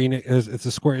Square Enix. It's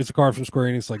a card from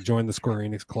Square Enix, like join the Square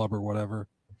Enix club or whatever.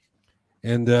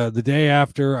 And the day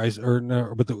after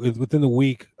within the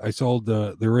week I sold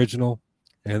the original,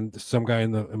 and some guy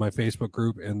in my Facebook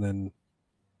group, and then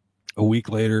a week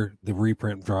later the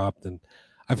reprint dropped, and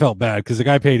I felt bad because the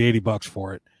guy paid $80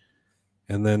 for it,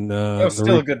 and then It was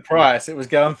still a good price. It was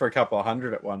going for a couple of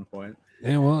hundred at one point.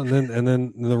 yeah, well, and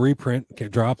then the reprint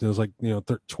dropped. It was like, 20,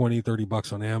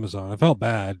 $30 on Amazon. I felt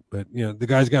bad, but the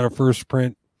guy's got a first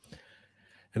print,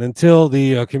 and until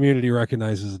the community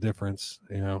recognizes the difference,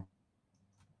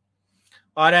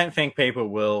 I don't think people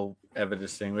will ever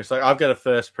distinguish. Like I've got a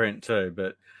first print too,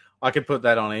 but I could put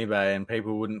that on eBay and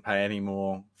people wouldn't pay any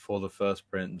more for the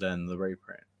first print than the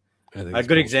reprint. A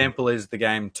good example is the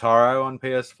game Toro on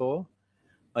PS4.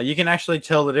 You can actually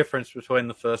tell the difference between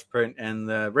the first print and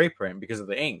the reprint because of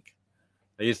the ink.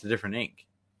 They used a different ink.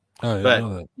 Oh, yeah,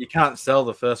 but you can't sell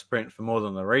the first print for more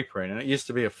than the reprint, and it used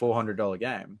to be a $400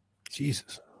 game.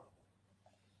 Jesus.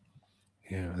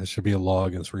 Yeah, there should be a law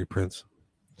against reprints.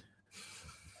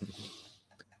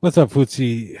 What's up,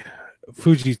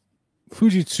 Fujitsubo?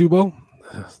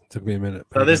 Took me a minute.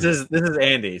 So this is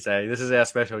Andy. So this is our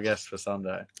special guest for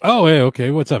Sunday. Oh, hey,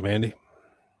 okay. What's up, Andy?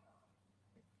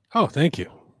 Oh, thank you.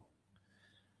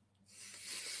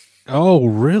 Oh,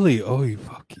 really? Oh,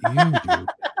 fuck you, dude.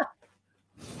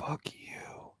 Fuck you.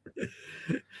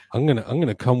 I'm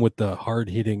gonna come with the hard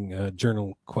hitting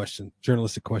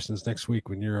journalistic questions next week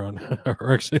when you're on,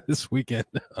 or actually this weekend.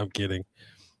 I'm kidding.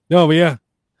 No, but yeah,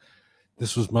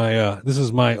 this is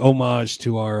my homage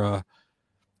to our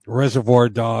Reservoir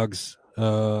Dogs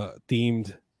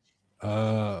themed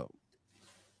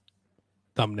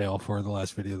thumbnail for the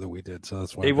last video that we did. So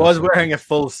that's why he was wearing a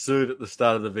full suit at the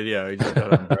start of the video. He just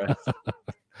got undressed.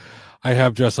 I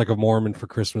have dressed like a Mormon for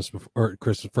Christmas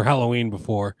for Halloween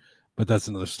before, but that's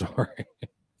another story.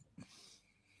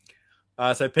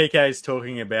 So PK is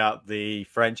talking about the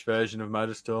French version of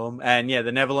MotorStorm, and yeah,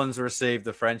 the Netherlands received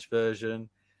the French version.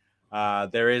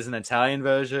 There is an Italian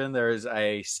version. There is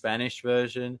a Spanish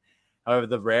version. However,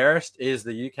 the rarest is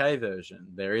the UK version.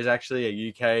 There is actually a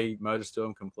UK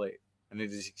MotorStorm complete, and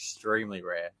it is extremely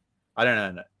rare. I don't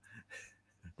own it.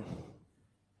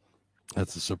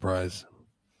 That's a surprise.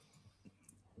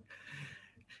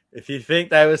 If you think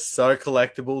they were so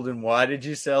collectible, then why did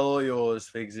you sell all yours,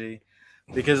 Figsy?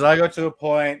 Because I got to a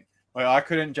point where I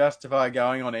couldn't justify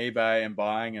going on eBay and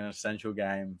buying an essential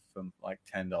game for like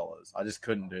 $10. I just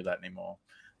couldn't do that anymore.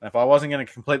 And if I wasn't going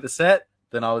to complete the set,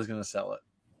 then I was going to sell it.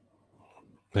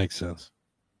 Makes sense.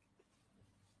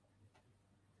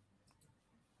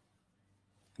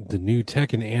 The new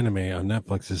Tekken anime on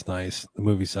Netflix is nice. The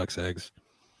movie sucks eggs.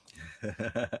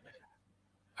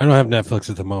 I don't have Netflix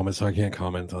at the moment, so I can't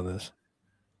comment on this.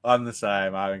 I'm the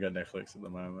same. I haven't got Netflix at the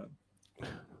moment.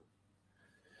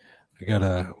 I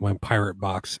got my pirate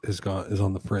box is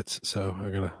on the fritz, so I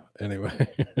gotta anyway.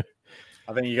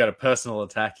 I think you got a personal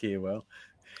attack here, Will.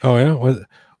 Oh yeah.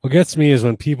 What gets me is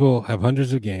when people have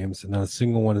hundreds of games and not a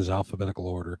single one is alphabetical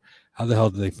order. How the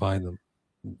hell do they find them?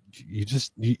 You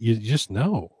just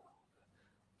know.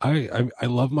 I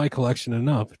love my collection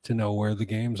enough to know where the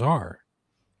games are.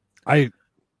 I'm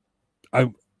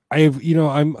an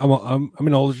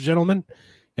older gentleman,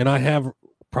 and I have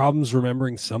problems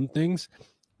remembering some things.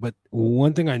 But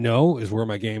one thing I know is where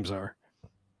my games are.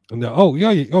 And you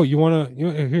want to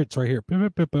here, it's right here.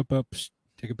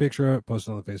 Take a picture of it, post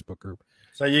it on the Facebook group.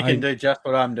 So you can do just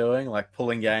what I'm doing, like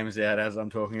pulling games out as I'm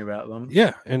talking about them.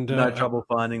 Yeah, and no trouble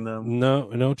finding them.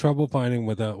 No trouble finding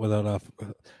without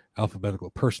alphabetical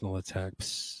personal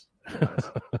attacks.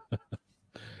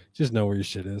 Just know where your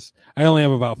shit is. I only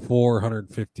have about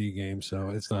 450 games, so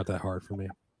it's not that hard for me.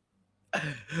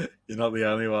 You're not the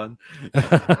only one.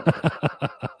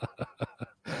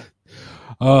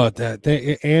 Oh,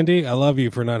 Andy, I love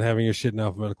you for not having your shit in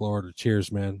alphabetical order.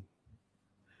 Cheers, man.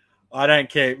 I don't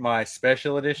keep my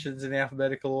special editions in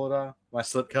alphabetical order. My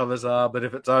slipcovers are, but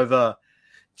if it's over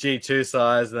G2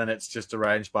 size, then it's just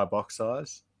arranged by box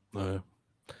size. I've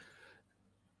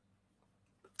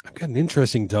got an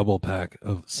interesting double pack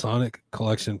of Sonic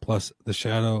Collection plus the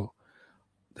Shadow,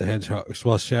 the Hedgehog,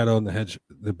 plus Shadow and the Hedge,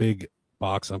 the big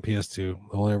box on PS2.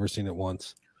 I've only ever seen it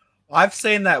once. I've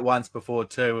seen that once before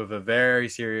too, with a very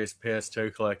serious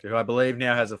PS2 collector who I believe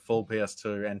now has a full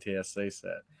PS2 NTSC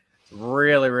set. It's a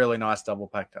really, really nice double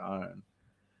pack to own.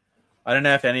 I don't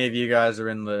know if any of you guys are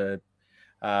in the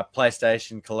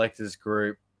PlayStation collectors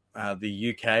group,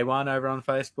 the UK one over on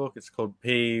Facebook. It's called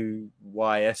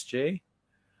PYSG.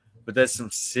 But there's some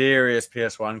serious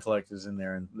PS1 collectors in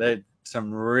there, and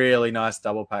some really nice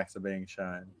double packs are being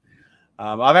shown.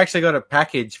 I've actually got a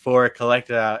package for a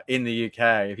collector in the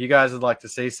UK. If you guys would like to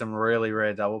see some really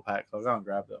rare double packs, I'll go and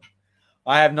grab them.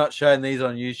 I have not shown these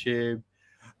on YouTube.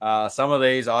 Some of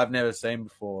these I've never seen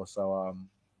before. So,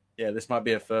 Yeah, this might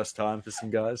be a first time for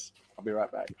some guys. I'll be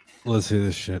right back. Let's see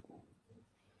this shit.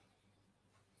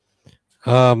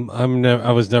 I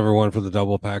was never one for the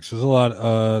double packs. There's a lot.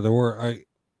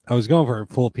 I was going for a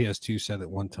full PS2 set at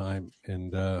one time,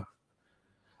 and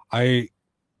I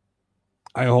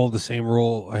hold the same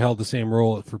rule. I held the same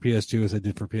rule for PS2 as I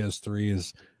did for PS3.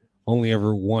 Is only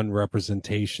ever one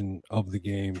representation of the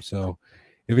game. So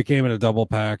if it came in a double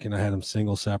pack and I had them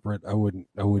single separate, I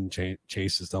wouldn't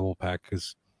chase this double pack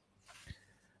because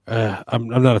I'm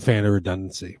not a fan of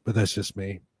redundancy. But that's just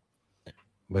me.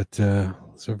 But so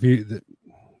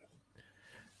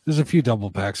there's a few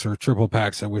double packs or triple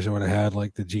packs I wish I would have had,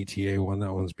 like the GTA one.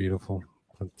 That one's beautiful.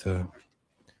 But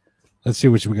let's see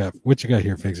what you got. What you got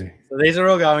here, Figsy? So these are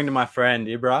all going to my friend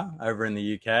Ibra over in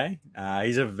the UK.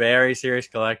 He's a very serious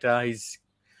collector. He's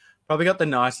probably got the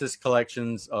nicest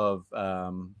collections of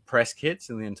press kits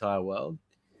in the entire world.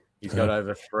 He's got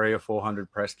over 300 or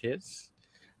 400 press kits,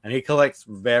 and he collects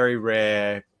very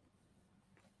rare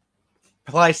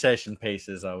PlayStation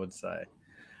pieces, I would say.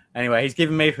 Anyway, he's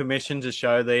given me permission to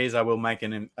show these. I will make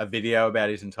a video about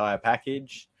his entire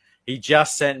package. He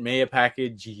just sent me a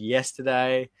package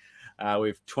yesterday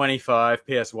with 25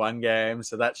 PS1 games,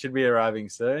 so that should be arriving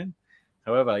soon.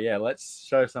 However, yeah, let's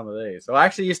show some of these. So I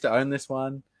actually used to own this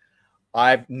one.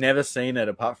 I've never seen it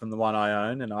apart from the one I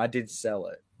own, and I did sell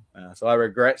it. So I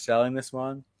regret selling this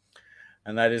one,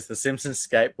 and that is the Simpsons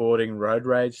Skateboarding Road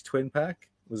Rage Twin Pack.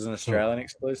 It was an Australian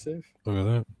exclusive. Look at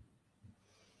that.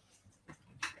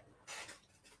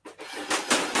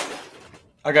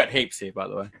 I got heaps here, by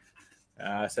the way.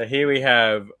 So here we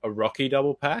have a Rocky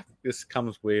double pack. This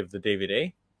comes with the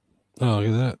DVD. Oh, look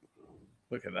at that.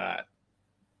 Look at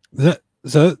that.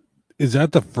 Is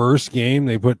that the first game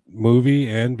they put movie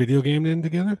and video game in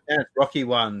together? Yeah, it's Rocky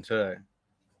 1 too.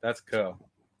 That's cool.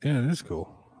 Yeah, it is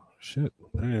cool. Shit,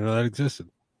 I didn't even know that existed.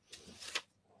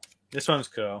 This one's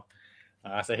cool.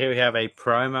 So here we have a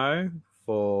promo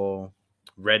for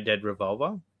Red Dead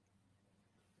Revolver.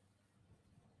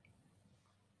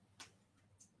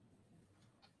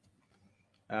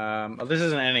 This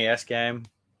is an NES game.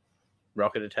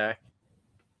 Rocket Attack.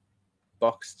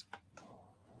 Boxed.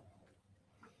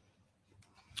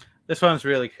 This one's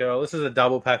really cool. This is a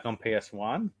double pack on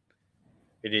PS1.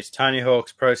 It is Tony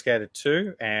Hawk's Pro Skater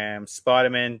 2 and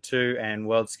Spider-Man 2 and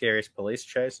World's Scariest Police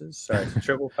Chasers. So it's a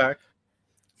triple pack.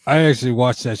 I actually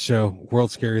watched that show,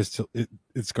 World's Scariest.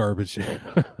 It's garbage.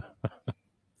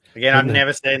 Again, I've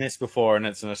never seen this before, and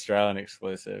it's an Australian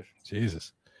exclusive.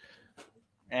 Jesus.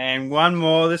 And one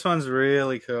more. This one's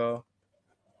really cool.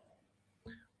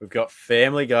 We've got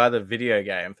Family Guy, the video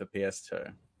game for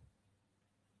PS2.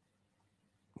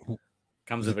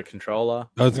 Comes with a controller.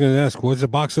 I was going to ask, what's the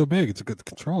box so big? It's a good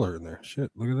controller in there.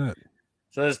 Shit, look at that.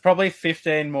 So there's probably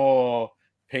 15 more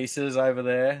pieces over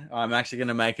there. I'm actually going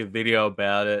to make a video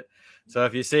about it. So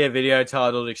if you see a video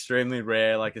titled Extremely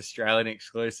Rare, like Australian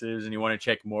exclusives, and you want to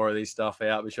check more of these stuff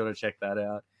out, be sure to check that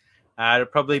out. It'll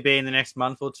probably be in the next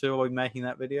month or two I'll be making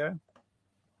that video.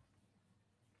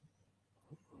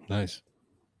 Nice.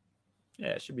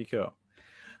 Yeah, it should be cool.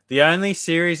 The only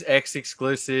Series X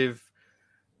exclusive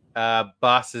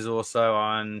bus is also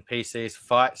on PC's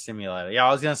Flight Simulator. Yeah,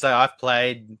 I was going to say I've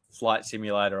played Flight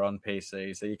Simulator on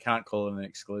PC, so you can't call it an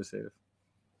exclusive.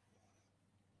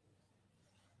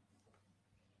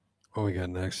 What we got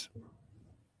next?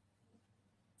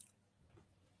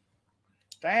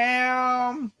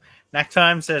 Damn.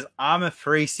 Nachttime says, I'm a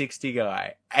 360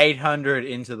 guy. 800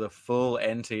 into the full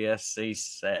NTSC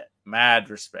set. Mad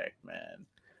respect, man.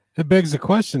 It begs the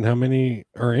question, how many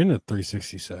are in a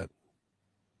 360 set?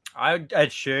 I'd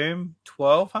assume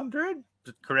 1,200.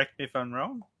 Correct me if I'm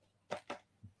wrong.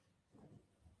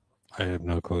 I have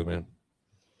no clue, man.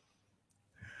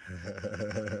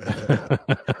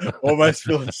 Almost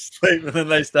fell asleep, and then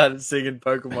they started singing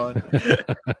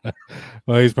Pokemon.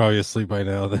 Well, he's probably asleep by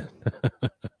now then.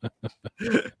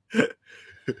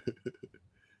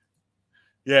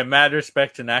 Yeah, mad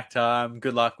respect to Nachttime.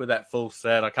 Good luck with that full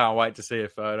set. I can't wait to see a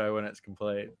photo when it's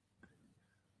complete.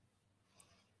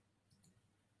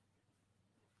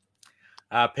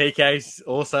 PK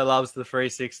also loves the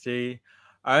 360.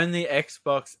 Only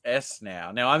Xbox S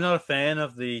now. Now, I'm not a fan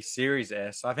of the Series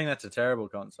S. I think that's a terrible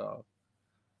console.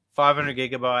 500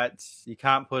 gigabytes. You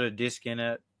can't put a disc in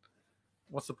it.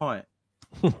 What's the point?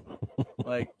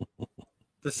 Like,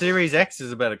 the Series X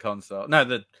is a better console. No,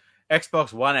 the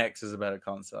Xbox One X is a better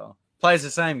console. Plays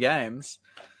the same games.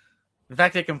 In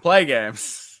fact, it can play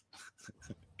games.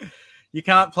 You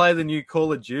can't play the new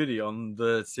Call of Duty on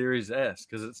the Series S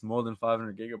because it's more than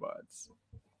 500 gigabytes.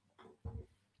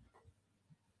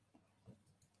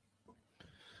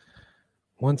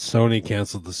 once Sony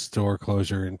canceled the store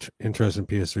closure, interest in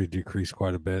PS3 decreased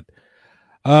quite a bit.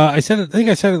 I think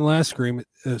I said it in the last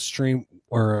stream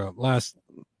or last,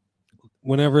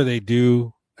 whenever they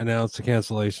do announce the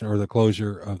cancellation or the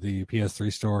closure of the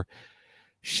PS3 store,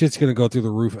 shit's gonna go through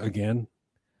the roof again.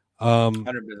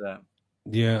 100%.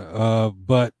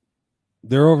 But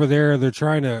they're over there. They're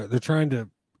trying to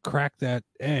crack that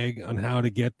egg on how to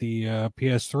get the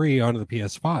PS3 onto the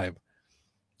PS5,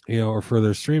 or for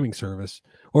their streaming service.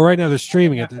 Well, right now they're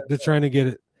streaming it. They're trying to get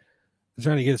it. They're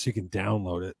trying to get it so you can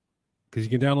download it, because you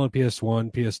can download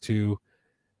PS1, PS2,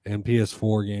 and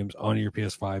PS4 games onto your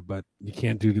PS5, but you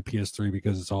can't do the PS3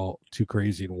 because it's all too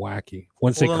crazy and wacky.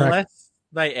 Unless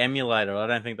they emulate it, I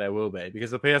don't think they will be,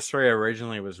 because the PS3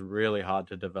 originally was really hard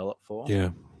to develop for. Yeah.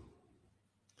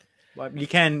 Like, you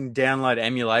can download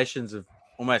emulations of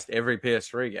almost every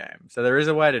PS3 game, so there is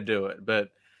a way to do it, but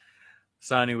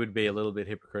Sony would be a little bit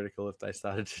hypocritical if they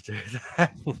started to do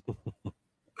that.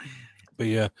 But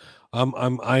yeah,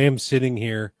 I am sitting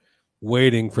here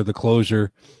waiting for the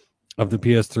closure of the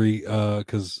PS3,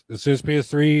 because as soon as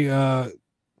PS3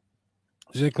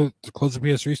 close the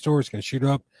PS3 store, it's going to shoot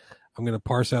up. I'm going to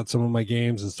parse out some of my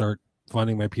games and start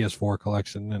funding my PS4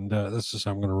 collection, and that's just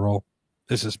how I'm going to roll.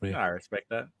 This is me. I respect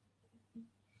that.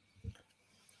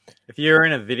 If you're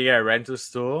in a video rental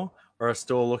store or a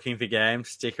store looking for games,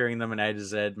 stickering them in A to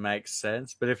Z makes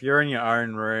sense. But if you're in your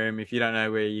own room, if you don't know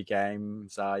where your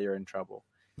games are, you're in trouble.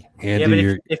 Andy, but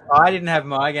if I didn't have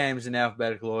my games in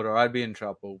alphabetical order, I'd be in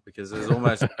trouble, because there's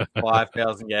almost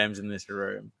 5,000 games in this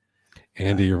room.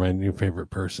 Andy, you're my new favorite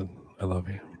person. I love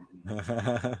you.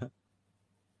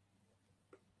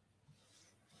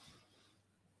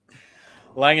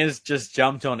 Lang has just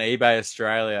jumped on eBay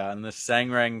Australia, and the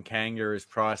Sangrang Kangaroo is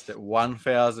priced at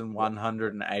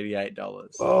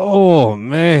 $1,188. Oh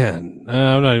man,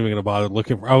 I'm not even gonna bother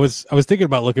looking for. I was thinking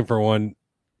about looking for one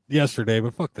yesterday,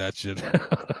 but fuck that shit.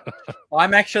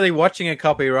 I'm actually watching a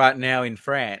copy right now in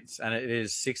France, and it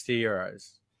is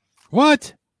 €60.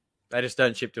 What? They just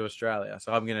don't ship to Australia,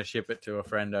 so I'm going to ship it to a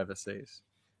friend overseas.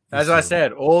 As I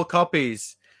said, all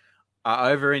copies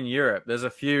are over in Europe. There's a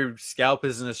few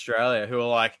scalpers in Australia who are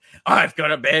like, I've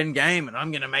got a banned game and I'm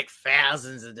going to make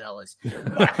thousands of dollars. It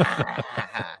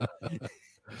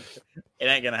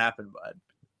ain't going to happen, bud.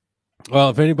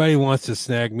 Well, if anybody wants to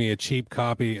snag me a cheap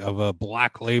copy of a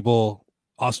black label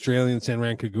Australian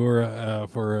Sanran Kagura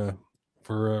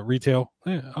for retail,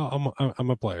 I'm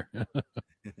a player.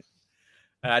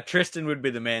 Tristan would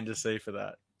be the man to see for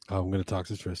that. I'm going to talk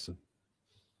to Tristan.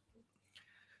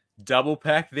 Double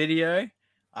pack video,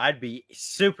 I'd be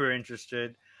super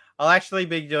interested. I'll actually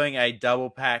be doing a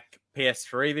double pack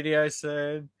PS3 video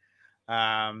soon.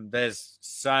 There's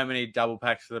so many double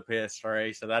packs for the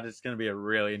PS3, so that is going to be a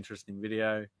really interesting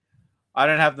video. I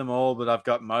don't have them all, but I've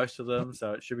got most of them,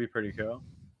 so it should be pretty cool.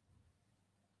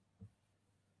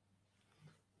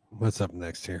 What's up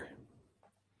next here?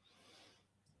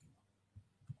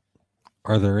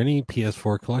 Are there any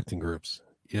PS4 collecting groups?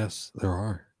 Yes, there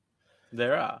are.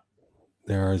 There are.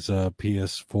 There's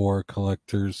PS4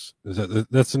 collectors.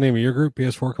 That's the name of your group,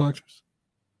 PS4 collectors?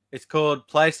 It's called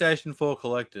PlayStation 4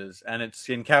 Collectors, and it's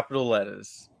in capital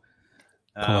letters.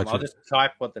 I'll just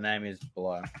type what the name is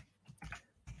below.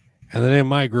 And the name of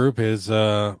my group is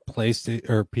PlayStation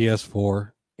or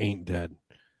PS4 Ain't Dead.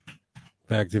 In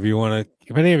fact, if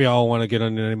any of y'all want to get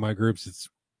into any of my groups, it's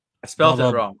I spelled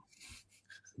it wrong.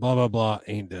 Blah blah blah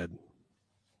ain't dead.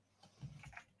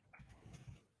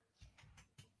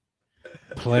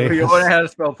 You want to know how to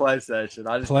spell PlayStation?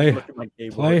 I just look at my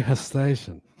keyboard.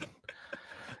 PlayStation.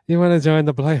 You want to join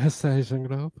the PlayStation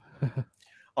group?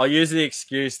 I'll use the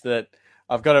excuse that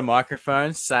I've got a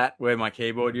microphone sat where my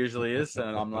keyboard usually is,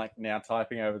 and I'm like now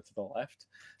typing over to the left.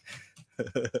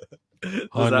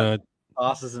 Does that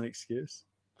pass as an excuse?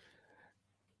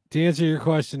 To answer your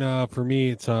question, for me,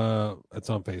 it's on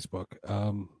Facebook.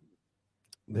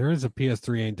 There is a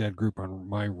PS3 Ain't Dead group on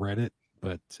my Reddit,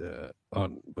 but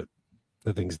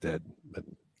the thing's dead. But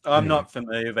I'm not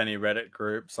familiar with any Reddit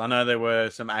groups. I know there were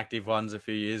some active ones a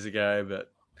few years ago,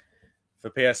 but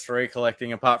for PS3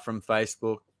 collecting, apart from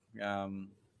Facebook, I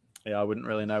wouldn't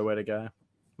really know where to go.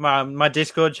 My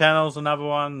Discord channel's another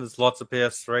one. There's lots of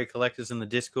PS3 collectors in the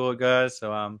Discord, guys.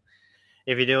 So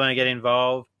if you do want to get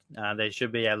involved, there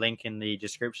should be a link in the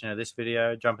description of this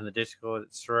video. Jump in the Discord.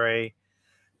 It's free.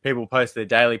 People post their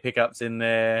daily pickups in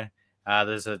there.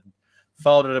 There's a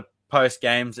folder to post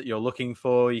games that you're looking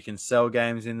for. You can sell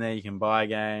games in there. You can buy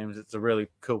games. It's a really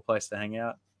cool place to hang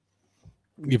out.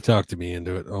 You've talked to me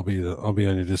into it. I'll be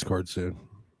on your Discord soon.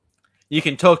 You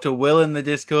can talk to Will in the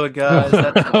Discord, guys.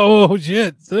 That's Oh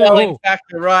shit! selling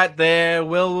factor right there.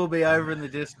 Will be over in the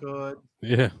Discord.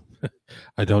 Yeah,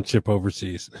 I don't ship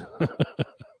overseas. So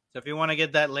if you want to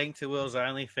get that link to Will's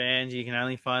OnlyFans, you can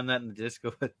only find that in the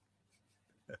Discord.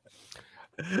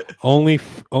 only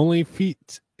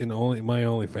feet in only my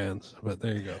OnlyFans. But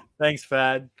there you go. Thanks,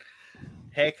 Fad.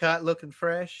 Haircut looking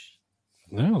fresh.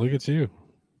 No, look at you.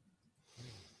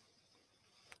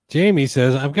 Jamie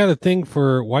says, I've got a thing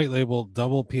for white label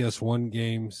double PS1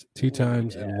 games 2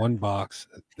 times in one box.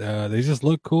 They just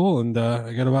look cool, and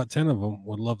I got about 10 of them.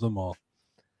 Would love them all.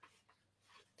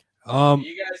 You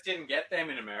guys didn't get them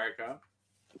in America,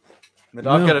 but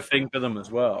no. I've got a thing for them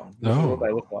as well. This is what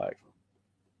they look like.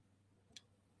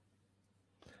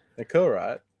 They're cool,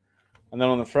 right? And then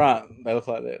on the front, they look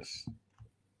like this.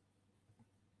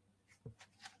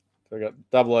 So I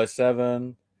got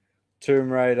 007, Tomb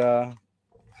Raider.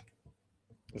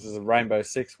 This is a Rainbow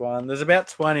Six one. There's about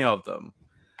 20 of them.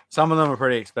 Some of them are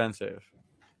pretty expensive.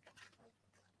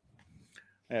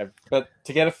 Yeah, but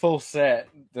to get a full set,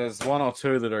 there's one or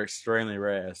two that are extremely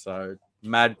rare. So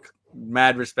mad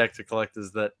respect to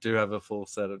collectors that do have a full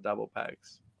set of double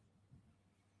packs.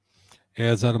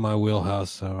 Yeah, it's out of my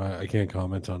wheelhouse, so I can't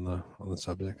comment on the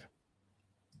subject.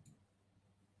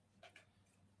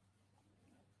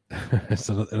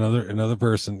 So another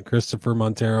person, Christopher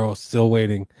Montero, still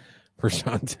waiting for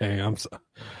Shantae.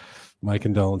 My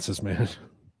condolences, man.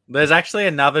 There's actually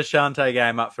another Shantae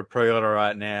game up for pre-order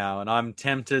right now, and I'm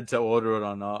tempted to order it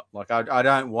or not. Like, I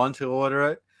don't want to order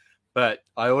it, but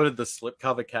I ordered the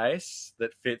slipcover case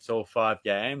that fits all 5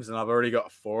 games, and I've already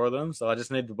got 4 of them, so I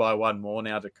just need to buy one more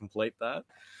now to complete that.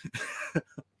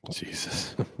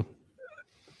 Jesus.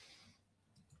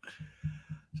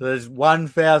 So there's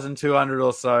 1,200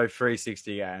 or so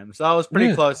 360 games. So I was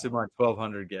pretty close to my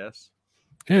 1,200 guess.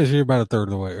 Yeah, so you're about a third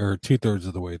of the way, or 2/3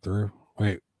 of the way through.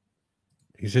 Wait.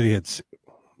 He said he had.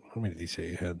 How many did he say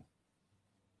he had?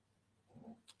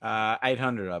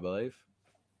 800, I believe.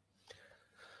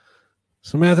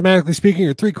 So mathematically speaking,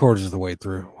 you're 3/4 of the way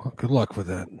through. Well, good luck with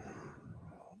that.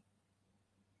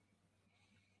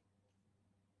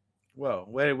 Well,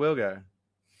 where did Will go?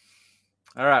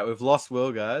 All right, we've lost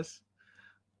Will, guys.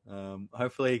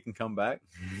 Hopefully he can come back.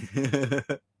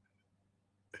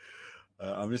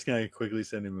 I'm just going to quickly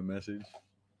send him a message.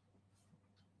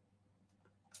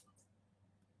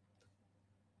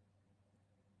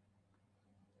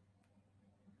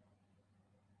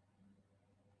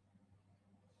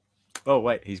 Oh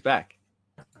wait, he's back.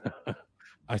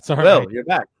 I'm sorry. Will, you're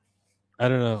back. I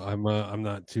don't know. I'm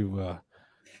not too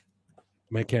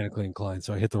mechanically inclined,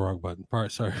 so I hit the wrong button.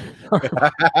 Sorry.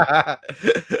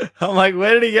 I'm like,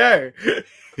 where did he go?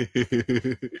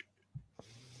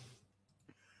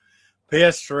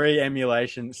 PS3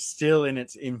 emulation still in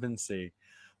its infancy.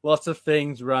 Lots of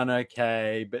things run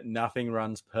okay, but nothing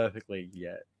runs perfectly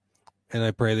yet. And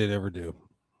I pray they never do.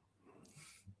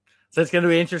 So it's going to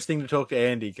be interesting to talk to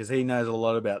Andy because he knows a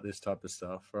lot about this type of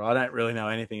stuff. Or I don't really know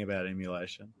anything about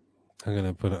emulation.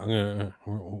 We'll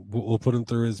put him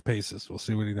through his paces. We'll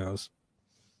see what he knows.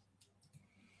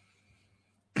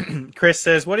 Chris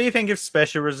says, what do you think of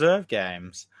special reserve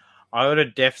games? I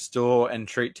ordered Death's Door and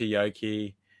Treat to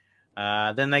Yoki.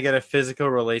 Then they get a physical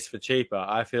release for cheaper.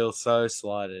 I feel so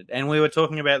slighted. And we were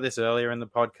talking about this earlier in the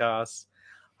podcast.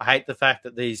 I hate the fact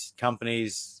that these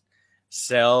companies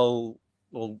sell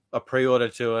a pre-order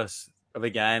to us of a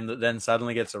game that then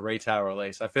suddenly gets a retail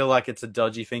release. I feel like it's a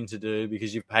dodgy thing to do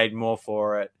because you've paid more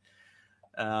for it.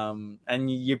 And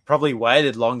you probably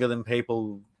waited longer than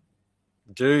people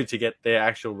do to get their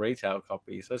actual retail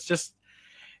copy. So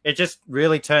it just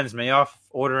really turns me off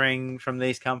ordering from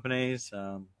these companies.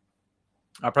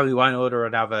 I probably won't order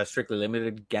another Strictly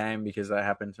Limited game because that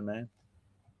happened to me.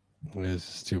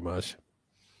 It's too much.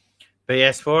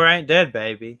 PS4 ain't dead,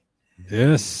 baby.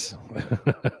 Yes.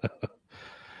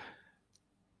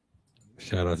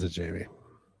 Shout out to Jamie.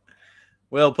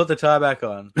 Well, put the tie back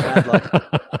on.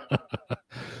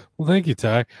 Well, thank you,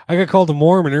 Ty. I got called a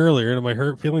Mormon earlier, and my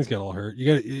feelings got all hurt.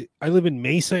 I live in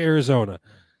Mesa, Arizona.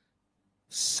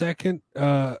 Second,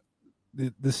 the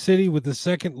city with the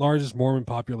second largest Mormon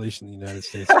population in the United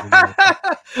States.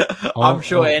 I'm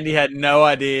sure Andy had no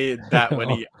idea that when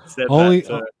he said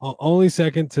that. Only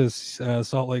second to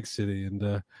Salt Lake City,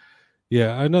 and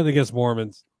yeah, I'm nothing against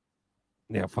Mormons.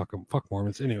 Yeah, fuck them. Fuck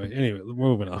Mormons. Anyway,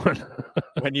 moving on.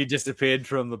 When you disappeared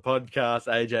from the podcast,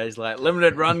 AJ's like,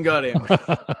 limited run got him.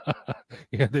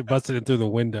 Yeah, they busted him through the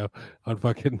window on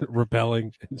fucking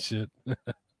rappelling and shit.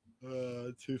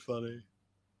 Too funny.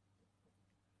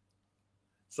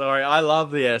 Sorry, I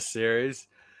love the S series.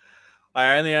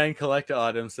 I only own collector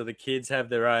items, so the kids have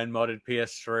their own modded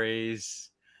PS3s,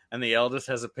 and the eldest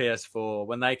has a PS4.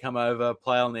 When they come over,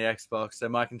 play on the Xbox, so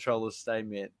my controllers stay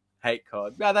mid. Hate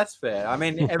COD. Yeah, that's fair. I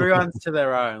mean, everyone's to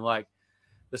their own. Like,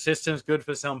 the system's good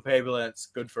for some people and it's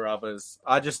good for others.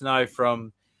 I just know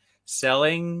from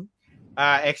selling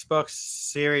Xbox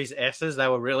Series S's, they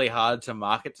were really hard to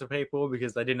market to people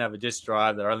because they didn't have a disk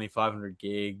drive. They're only 500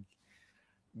 gig.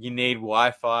 You need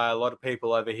Wi-Fi. A lot of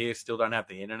people over here still don't have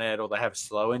the internet, or they have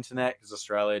slow internet because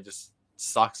Australia just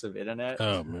sucks of internet.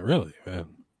 Oh, really, man?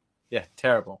 Yeah,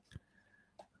 terrible.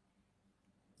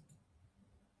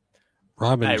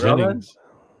 Robin Hey, Jennings.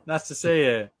 Robin, nice to see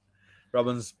you.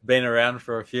 Robin's been around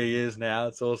for a few years now.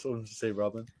 It's awesome to see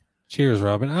Robin. Cheers,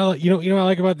 Robin. You know what I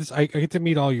like about this. I get to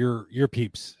meet all your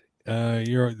peeps.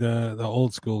 You're the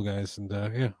old school guys, and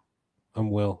yeah, I'm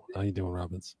Will. How you doing,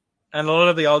 Robins? And a lot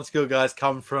of the old school guys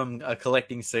come from a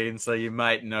collecting scene, so you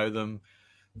might know them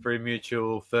through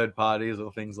mutual third parties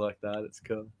or things like that. It's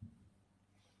cool.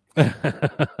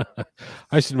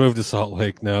 I should move to Salt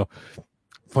Lake now.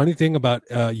 Funny thing about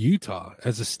Utah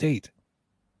as a state,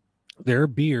 their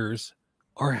beers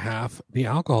are half the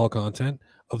alcohol content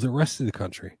of the rest of the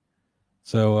country.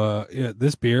 So yeah,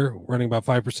 this beer running about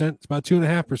 5%. It's about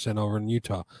 2.5% over in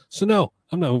Utah. So no,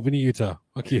 I'm not moving to Utah.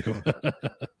 Fuck you.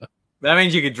 That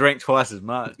means you could drink twice as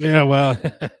much. Yeah, well,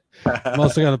 I'm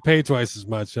also got to pay twice as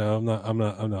much. I'm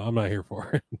not here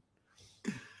for it.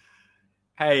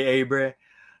 Hey, Ibra.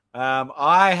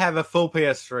 I have a full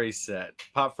PS3 set.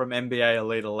 Apart from NBA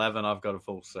Elite 11, I've got a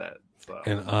full set. So.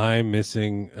 And I'm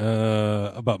missing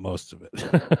about most of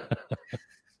it.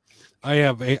 I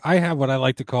have what I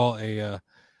like to call a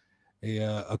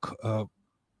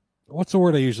what's the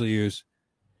word I usually use?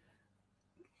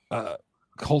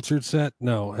 Cultured set?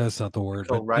 No, that's not the word.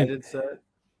 Rated set.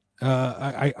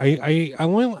 I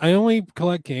only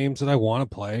collect games that I want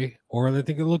to play or that I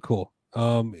think it look cool.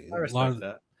 I respect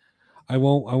that. I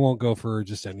won't go for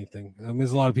just anything. I mean,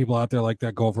 there's a lot of people out there like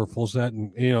that go for a full set,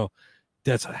 and you know,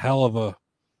 that's a hell of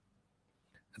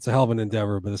an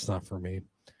endeavor, but it's not for me.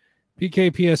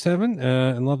 PK PS7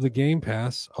 and love the Game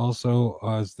Pass. Also,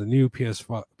 as the new PS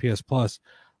Plus,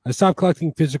 I stopped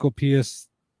collecting physical PS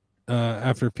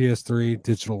after PS3,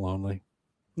 digital only.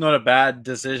 Not a bad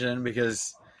decision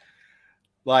because,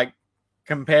 like,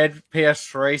 compared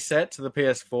PS3 set to the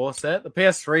PS4 set, the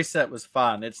PS3 set was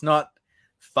fun. It's not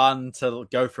fun to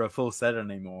go for a full set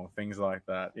anymore. Things like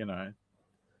that, you know.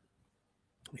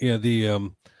 Yeah,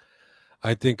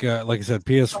 I think, like I said,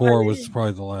 PS4 was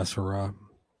probably the last hurrah.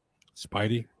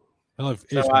 Spidey. I love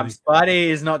Spidey. Spidey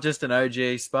is not just an OG.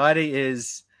 Spidey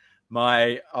is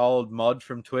my old mod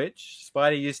from Twitch.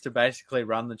 Spidey used to basically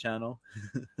run the channel.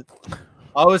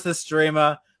 I was the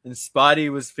streamer, and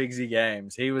Spidey was Figsy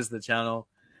Games. He was the channel.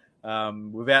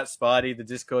 Without Spidey, the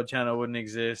Discord channel wouldn't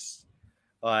exist.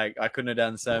 Like, I couldn't have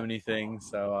done so many things.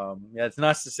 So, yeah, it's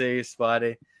nice to see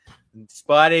Spidey. And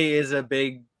Spidey is a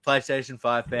big PlayStation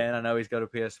 5 fan. I know he's got a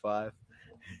PS5.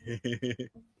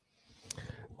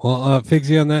 Well,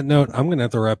 Figsy, on that note, I'm going to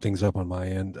have to wrap things up on my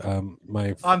end. I'm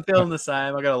feeling the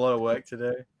same. I got a lot of work to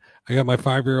do. I got my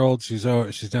 5-year-old. She's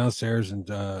downstairs, and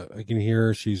I can hear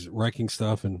her. She's wrecking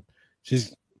stuff, and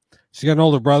she's got an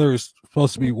older brother who's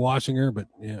supposed to be watching her, but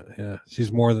yeah,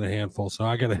 she's more than a handful. So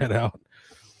I got to head out.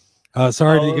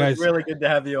 Sorry to you guys. It's really good to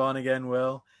have you on again,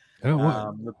 Will.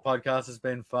 Oh, the podcast has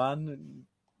been fun.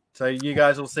 So you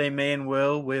guys will see me and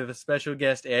Will with a special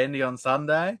guest, Andy, on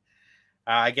Sunday.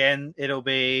 Again, it'll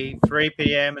be 3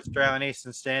 p.m. Australian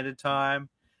Eastern Standard Time,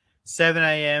 7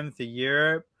 a.m. for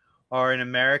Europe, or in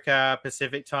America,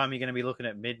 Pacific Time, you're going to be looking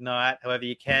at midnight. However,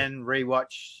 you can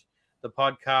rewatch the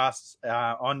podcast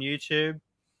on YouTube.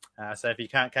 So if you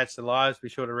can't catch the lives, be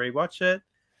sure to rewatch it.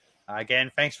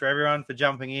 Again, thanks for everyone for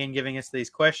jumping in, giving us these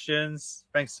questions.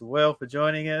 Thanks to Will for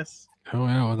joining us. Oh,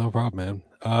 yeah, no problem, man.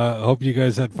 I hope you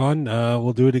guys had fun.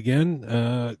 We'll do it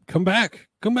again. Come back.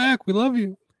 We love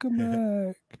you. Come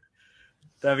back.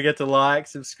 Don't forget to like,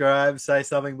 subscribe, say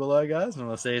something below, guys, and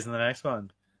we'll see you in the next one.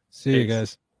 See you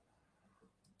guys.